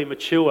 oh, I'm really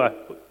mature,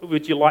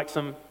 would you like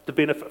some to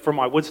benefit from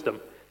my wisdom?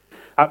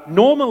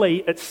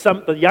 Normally it's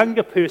the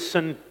younger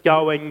person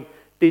going,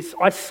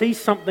 I see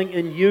something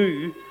in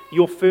you,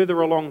 you're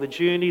further along the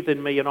journey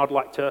than me and I'd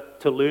like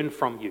to learn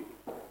from you.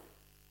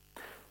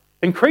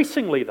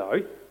 Increasingly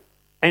though,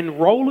 and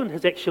Roland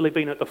has actually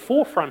been at the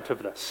forefront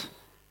of this,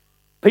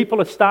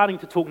 people are starting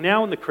to talk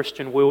now in the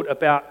Christian world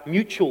about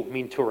mutual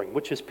mentoring,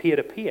 which is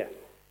peer-to-peer.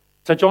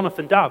 So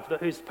Jonathan Dove,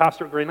 who's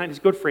pastor at Green Lane, he's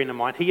a good friend of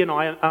mine. He and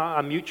I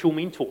are mutual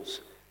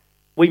mentors.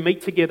 We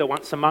meet together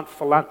once a month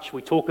for lunch.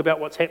 We talk about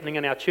what's happening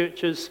in our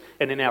churches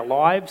and in our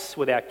lives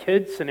with our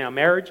kids and our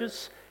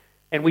marriages,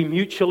 and we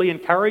mutually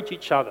encourage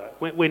each other.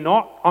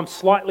 I'm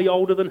slightly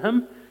older than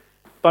him,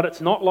 but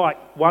it's not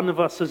like one of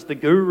us is the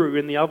guru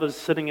and the other's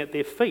sitting at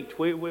their feet.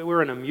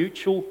 We're in a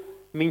mutual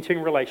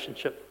mentoring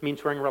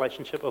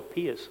relationship of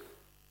peers.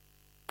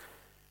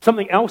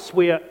 Something else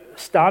we're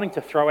starting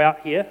to throw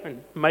out here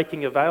and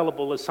making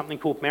available is something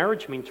called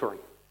marriage mentoring.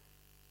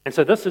 And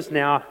so this is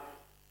now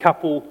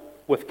couple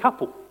with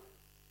couple,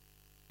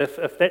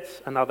 if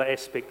that's another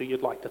aspect that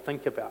you'd like to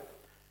think about.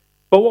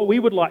 But what we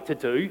would like to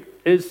do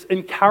is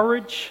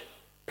encourage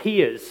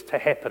peers to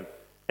happen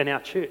in our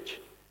church.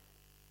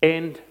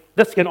 And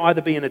this can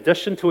either be in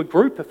addition to a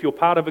group, if you're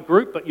part of a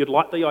group, but you'd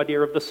like the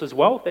idea of this as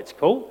well, that's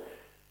cool.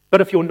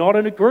 But if you're not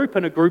in a group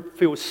and a group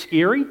feels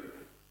scary,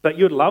 but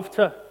you'd love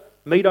to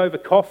meet over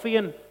coffee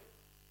and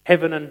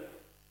have a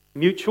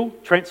mutual,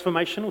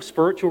 transformational,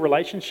 spiritual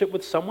relationship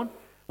with someone,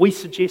 we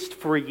suggest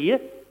for a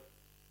year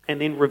and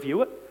then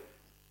review it,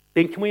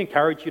 then can we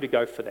encourage you to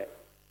go for that?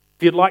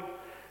 If you'd like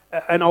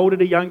an older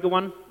to younger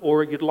one,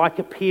 or you'd like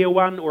a peer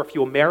one, or if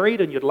you're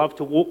married and you'd love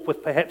to walk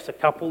with perhaps a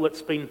couple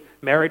that's been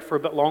married for a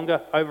bit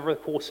longer over the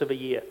course of a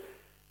year,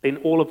 then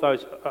all of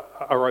those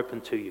are open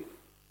to you.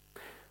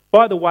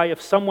 By the way, if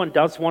someone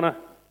does want to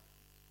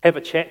have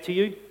a chat to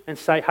you and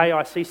say, hey,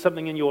 I see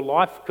something in your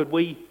life, could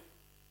we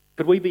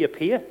be a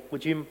peer?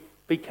 Would you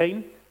be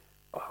keen?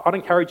 I'd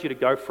encourage you to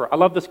go for it. I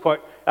love this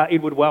quote,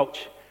 Edward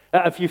Welch.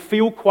 If you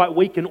feel quite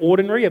weak and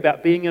ordinary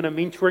about being in a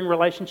mentoring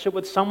relationship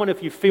with someone,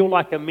 if you feel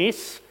like a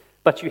mess,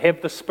 but you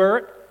have the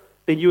Spirit,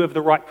 then you have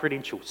the right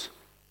credentials.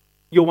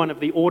 You're one of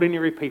the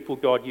ordinary people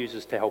God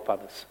uses to help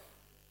others.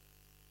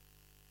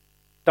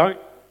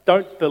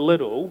 Don't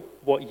belittle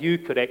what you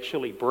could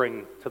actually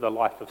bring to the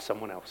life of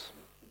someone else.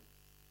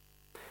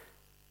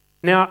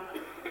 Now,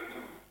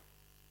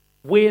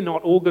 we're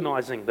not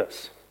organising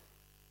this.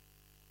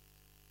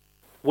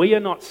 We are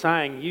not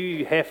saying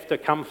you have to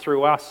come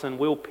through us and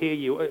we'll pair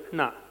you.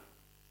 No.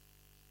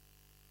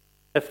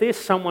 If there's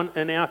someone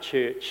in our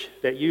church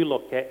that you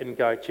look at and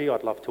go, gee,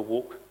 I'd love to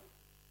walk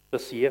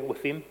this year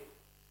with them,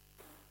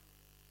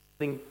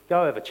 then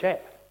go have a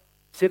chat.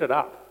 Set it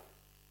up.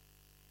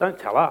 Don't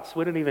tell us.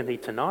 We don't even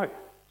need to know.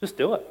 Just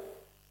do it.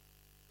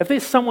 If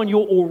there's someone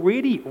you're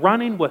already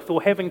running with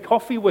or having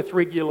coffee with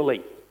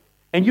regularly,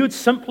 and you'd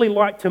simply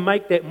like to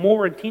make that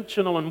more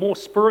intentional and more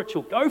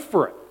spiritual, go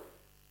for it.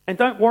 And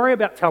don't worry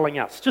about telling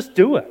us. Just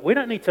do it. We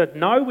don't need to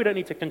know. We don't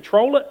need to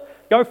control it.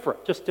 Go for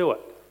it. Just do it.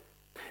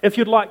 If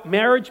you'd like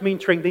marriage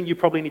mentoring, then you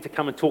probably need to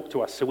come and talk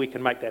to us so we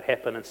can make that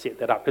happen and set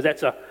that up, because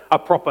that's a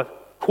proper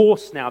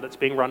course now that's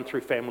being run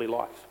through Family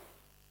Life.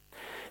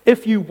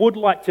 If you would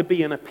like to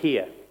be in a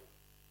peer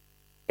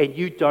and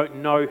you don't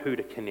know who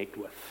to connect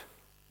with,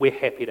 we're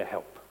happy to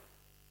help.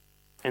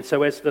 And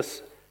so as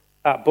this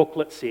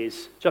booklet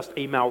says, just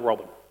email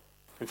Robin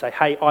and say,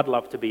 hey, I'd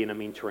love to be in a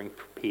mentoring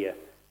peer,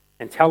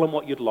 and tell them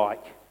what you'd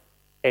like,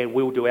 and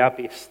we'll do our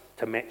best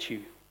to match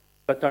you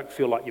but don't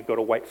feel like you've got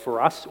to wait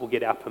for us or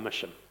get our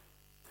permission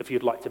if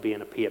you'd like to be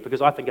in a peer,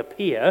 because I think a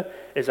peer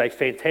is a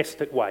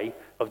fantastic way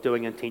of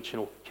doing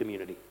intentional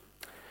community.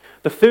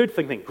 The third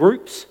thing then,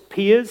 groups,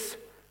 peers,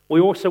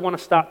 we also want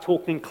to start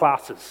talking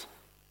classes.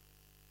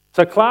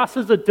 So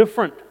classes are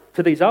different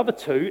to these other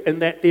two in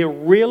that they're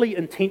really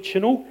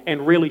intentional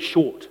and really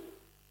short.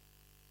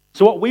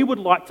 So what we would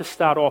like to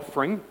start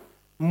offering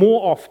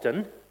more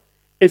often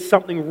is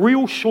something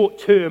real short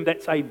term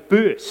that's a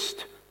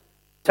burst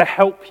to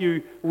help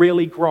you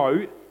really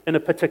grow in a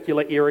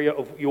particular area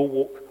of your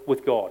walk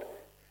with God.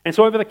 And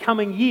so over the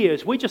coming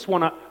years, we just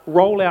want to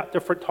roll out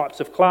different types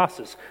of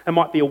classes. It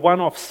might be a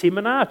one-off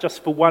seminar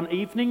just for one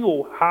evening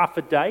or half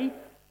a day.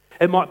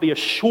 It might be a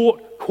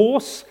short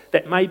course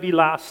that maybe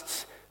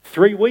lasts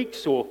 3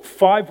 weeks or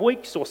 5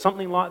 weeks or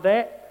something like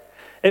that.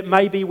 It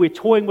may be we're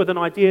toying with an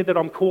idea that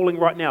I'm calling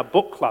right now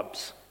book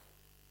clubs,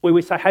 where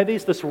we say, hey,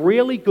 there's this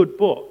really good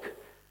book.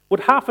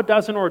 Would half a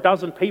dozen or a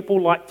dozen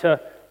people like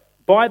to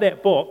buy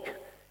that book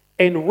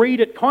and read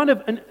it kind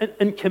of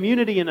in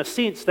community, in a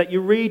sense that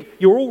you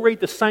all read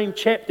the same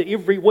chapter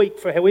every week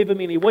for however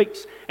many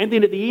weeks, and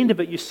then at the end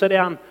of it you sit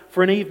down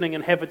for an evening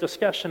and have a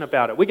discussion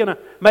about it. We're going to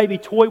maybe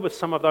toy with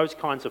some of those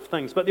kinds of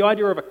things, but the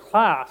idea of a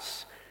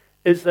class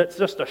is that it's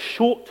just a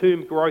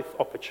short-term growth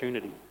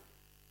opportunity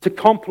to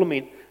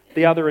complement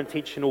the other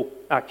intentional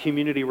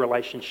community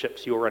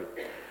relationships you're in.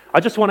 I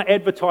just want to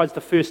advertise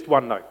the first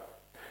one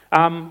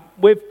though.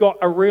 We've got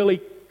a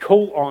really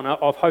cool honour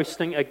of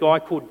hosting a guy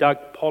called Doug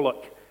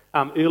Pollock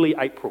early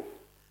April.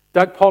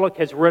 Doug Pollock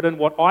has written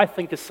what I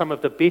think is some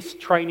of the best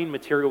training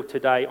material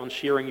today on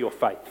sharing your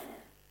faith.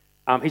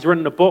 He's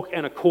written a book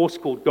and a course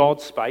called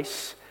God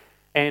Space,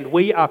 and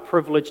we are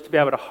privileged to be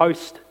able to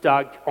host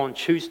Doug on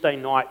Tuesday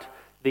night,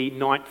 the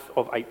 9th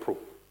of April.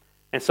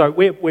 And so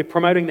we're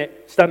promoting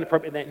that, starting to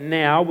promote that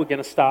now. We're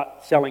going to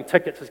start selling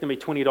tickets. It's going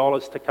to be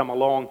 $20 to come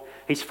along.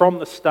 He's from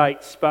the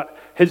States, but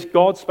his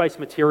God Space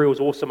material is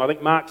awesome. I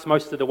think Mark's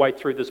most of the way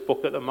through this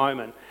book at the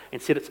moment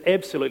and said it's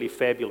absolutely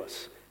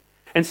fabulous.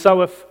 And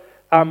so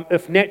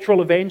if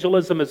natural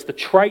evangelism is the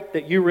trait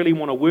that you really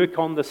want to work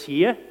on this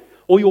year,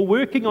 or you're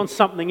working on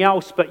something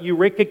else but you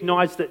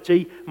recognize that,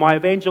 gee, my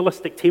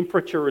evangelistic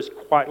temperature is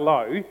quite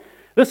low,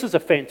 this is a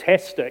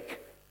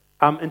fantastic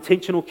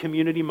intentional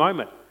community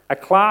moment. A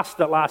class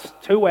that lasts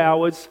 2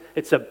 hours,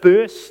 it's a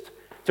burst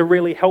to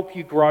really help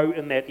you grow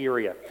in that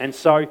area. And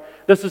so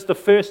this is the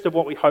first of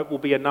what we hope will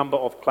be a number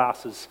of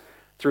classes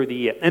through the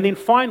year. And then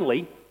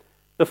finally,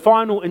 the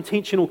final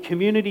intentional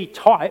community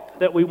type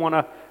that we want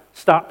to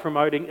start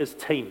promoting is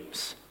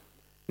teams.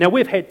 Now,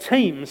 we've had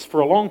teams for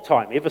a long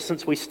time, ever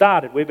since we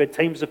started. We've had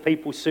teams of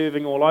people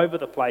serving all over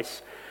the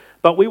place,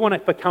 but we want to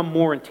become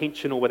more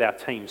intentional with our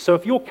teams. So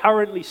if you're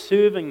currently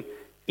serving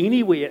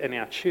anywhere in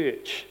our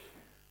church,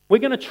 we're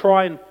going to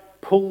try and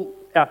pull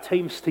our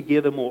teams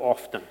together more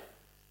often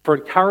for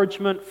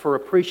encouragement, for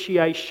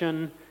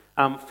appreciation,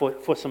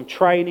 for some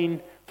training,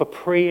 for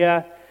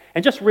prayer,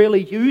 and just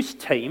really use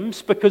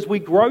teams because we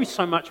grow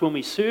so much when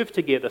we serve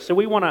together. So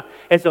we want to,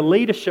 as a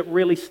leadership,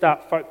 really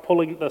start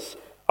pulling this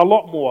a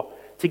lot more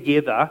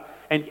together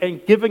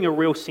and giving a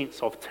real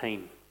sense of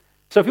team.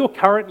 So if you're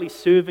currently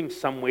serving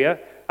somewhere,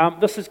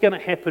 this is going to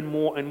happen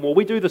more and more.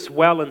 We do this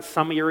well in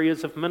some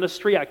areas of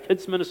ministry. Our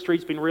kids' ministry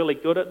has been really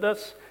good at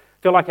this.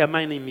 I feel like our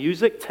mainly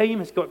music team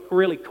has got a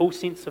really cool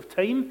sense of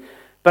team.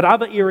 But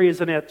other areas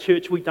in our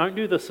church, we don't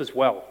do this as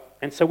well.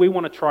 And so we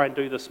want to try and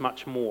do this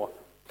much more.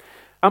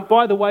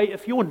 By the way,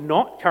 if you're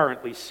not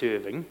currently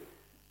serving,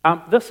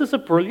 this is a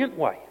brilliant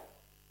way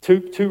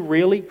to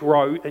really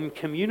grow in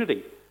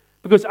community.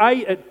 Because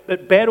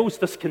it battles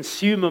this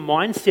consumer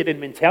mindset and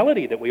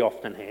mentality that we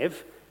often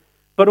have,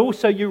 but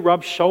also you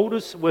rub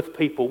shoulders with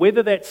people,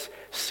 whether that's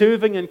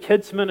serving in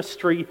kids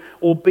ministry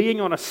or being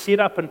on a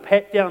set-up and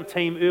pat-down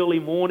team early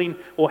morning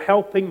or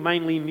helping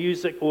mainly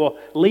music or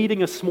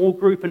leading a small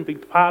group and be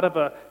part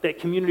of that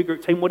community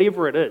group team,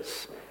 whatever it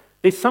is.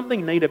 There's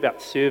something neat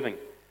about serving.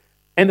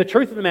 And the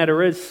truth of the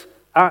matter is,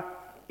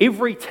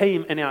 every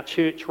team in our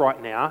church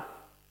right now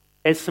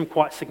has some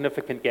quite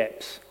significant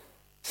gaps,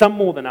 some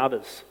more than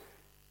others.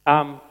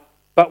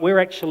 But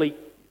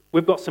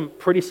we've got some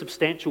pretty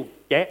substantial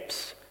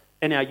gaps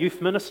in our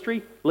youth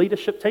ministry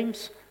leadership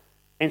teams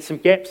and some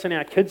gaps in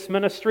our kids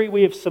ministry.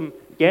 We have some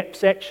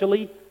gaps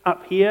actually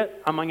up here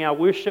among our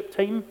worship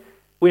team.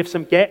 We have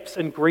some gaps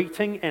in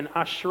greeting and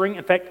ushering.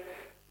 In fact,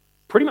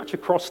 pretty much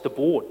across the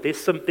board, there's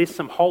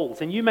some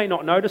holes. And you may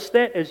not notice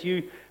that as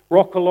you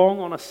rock along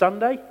on a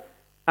Sunday,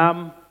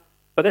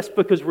 but that's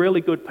because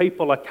really good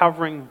people are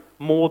covering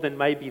more than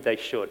maybe they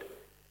should.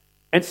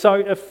 And so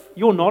if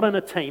you're not in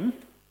a team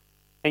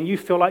and you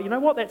feel like, you know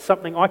what, that's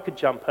something I could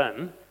jump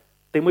in,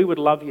 then we would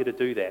love you to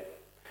do that.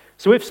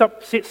 So we've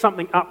set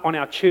something up on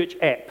our church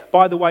app.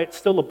 By the way, it's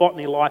still a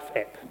Botany Life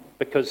app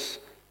because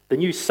the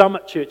new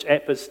Summit Church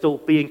app is still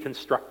being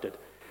constructed.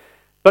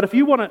 But if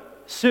you want to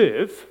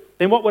serve,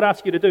 then what we'd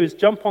ask you to do is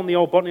jump on the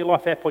old Botany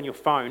Life app on your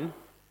phone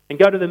and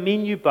go to the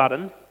menu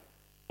button,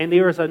 and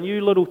there is a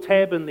new little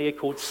tab in there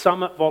called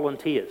Summit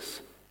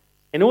Volunteers.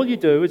 And all you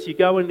do is you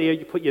go in there,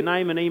 you put your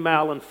name and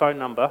email and phone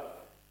number,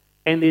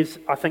 And there's,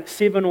 I think,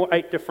 7 or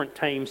 8 different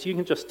teams. You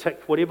can just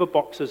tick whatever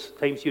boxes,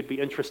 teams you'd be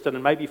interested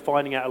in, maybe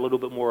finding out a little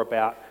bit more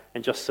about,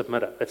 and just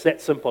submit it. It's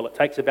that simple. It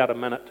takes about a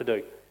minute to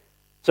do.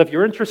 So if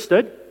you're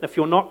interested, if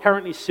you're not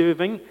currently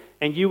serving,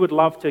 and you would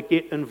love to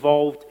get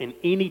involved in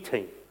any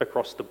team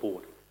across the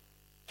board,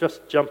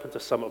 just jump into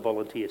Summit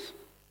Volunteers,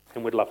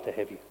 and we'd love to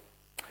have you.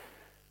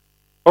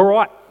 All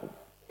right,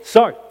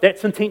 so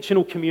that's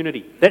intentional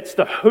community. That's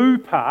the who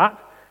part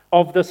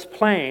of this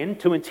plan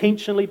to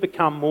intentionally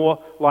become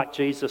more like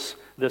Jesus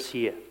this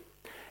year.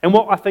 And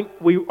what I think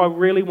I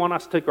really want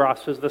us to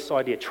grasp is this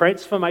idea,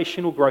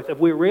 transformational growth. If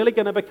we're really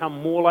going to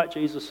become more like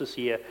Jesus this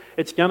year,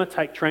 it's going to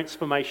take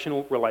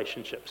transformational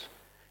relationships.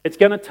 It's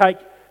going to take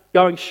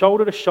going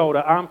shoulder to shoulder,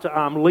 arm to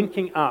arm,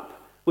 linking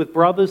up with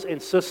brothers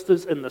and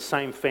sisters in the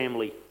same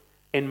family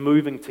and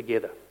moving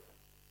together.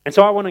 And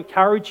so I want to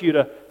encourage you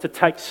to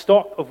take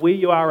stock of where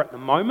you are at the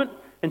moment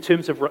in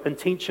terms of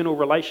intentional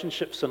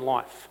relationships in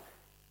life.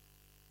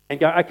 And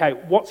go, okay,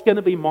 what's going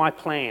to be my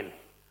plan?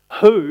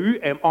 Who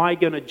am I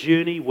going to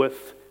journey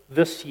with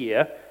this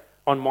year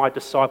on my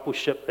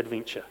discipleship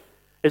adventure?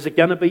 Is it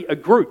going to be a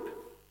group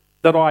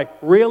that I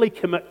really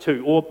commit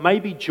to, or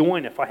maybe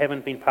join if I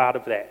haven't been part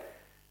of that?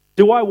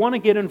 Do I want to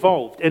get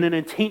involved in an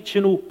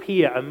intentional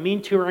peer, a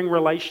mentoring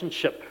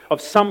relationship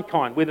of some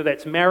kind, whether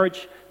that's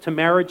marriage to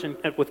marriage and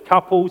with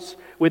couples,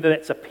 whether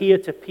that's a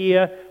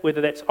peer-to-peer,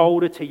 whether that's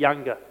older to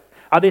younger?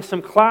 Are there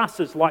some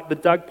classes like the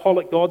Doug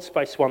Pollock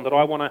GodSpace one that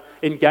I want to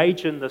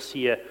engage in this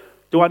year?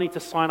 Do I need to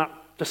sign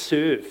up to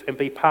serve and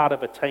be part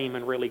of a team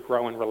and really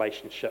grow in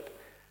relationship?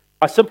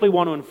 I simply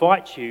want to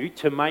invite you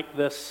to make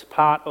this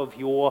part of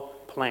your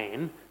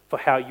plan for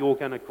how you're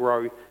going to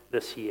grow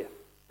this year.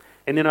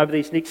 And then over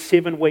these next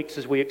 7 weeks,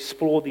 as we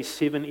explore these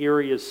 7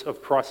 areas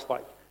of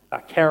Christ-like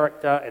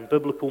character and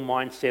biblical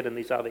mindset in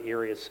these other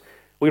areas,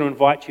 we're going to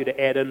invite you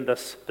to add in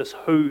this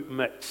who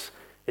mix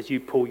as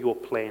you pull your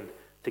plan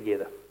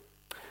together.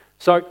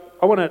 So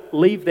I want to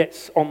leave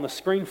that on the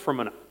screen for a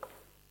minute.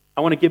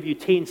 I want to give you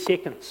 10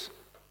 seconds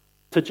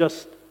to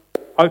just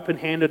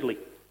open-handedly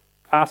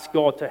ask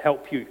God to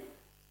help you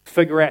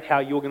figure out how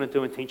you're going to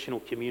do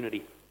intentional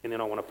community. And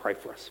then I want to pray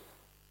for us.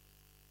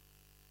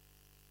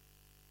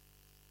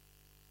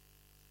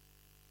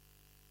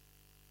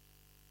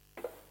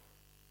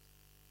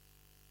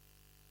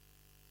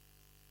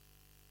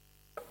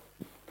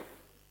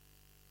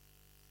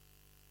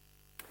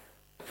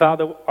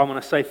 Father, I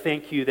want to say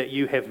thank you that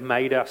you have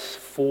made us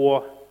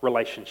for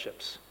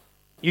relationships.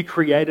 You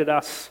created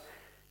us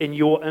in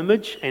your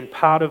image, and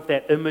part of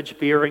that image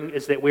bearing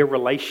is that we're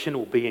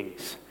relational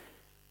beings.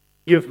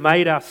 You've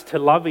made us to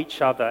love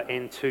each other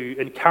and to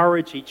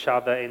encourage each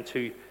other and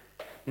to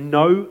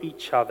know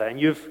each other. And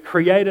you've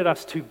created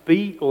us to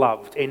be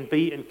loved and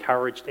be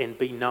encouraged and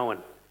be known.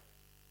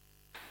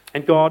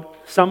 And God,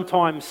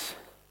 sometimes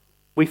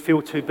we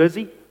feel too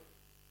busy,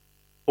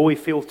 or we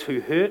feel too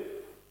hurt,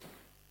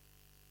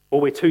 or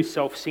we're too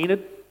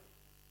self-centered,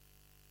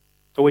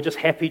 or we're just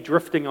happy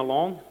drifting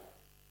along,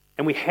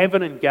 and we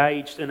haven't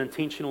engaged in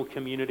intentional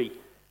community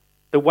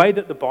the way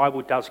that the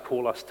Bible does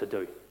call us to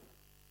do.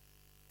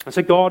 And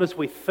so God, as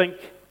we think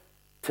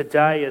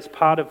today as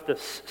part of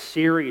this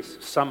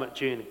series, Summit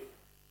Journey,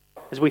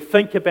 as we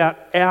think about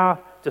our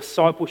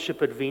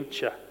discipleship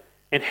adventure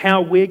and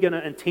how we're going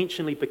to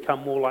intentionally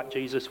become more like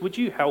Jesus, would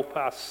you help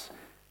us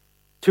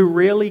to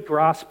really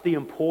grasp the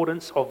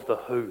importance of the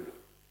who?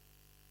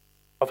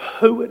 Of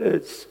who it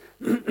is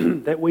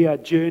that we are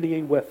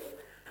journeying with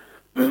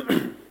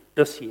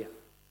this year.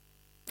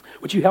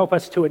 Would you help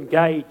us to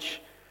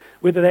engage,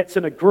 whether that's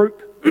in a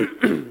group,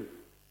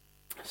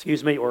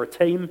 or a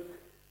team,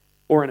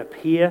 or in a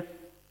peer,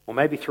 or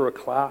maybe through a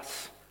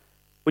class?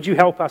 Would you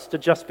help us to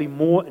just be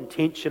more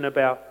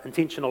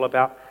intentional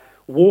about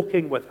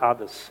walking with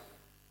others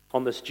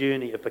on this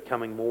journey of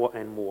becoming more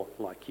and more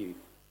like you?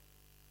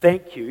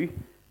 Thank you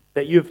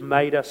that you've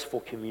made us for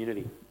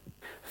community.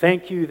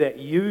 Thank you that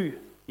you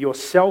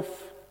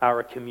yourself are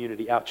a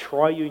community, our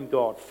triune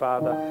God,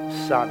 Father,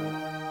 Son,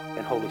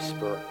 and Holy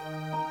Spirit.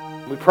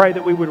 We pray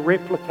that we would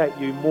replicate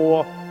you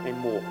more and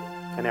more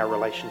in our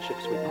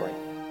relationships, we pray.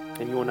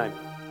 In your name,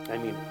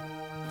 amen.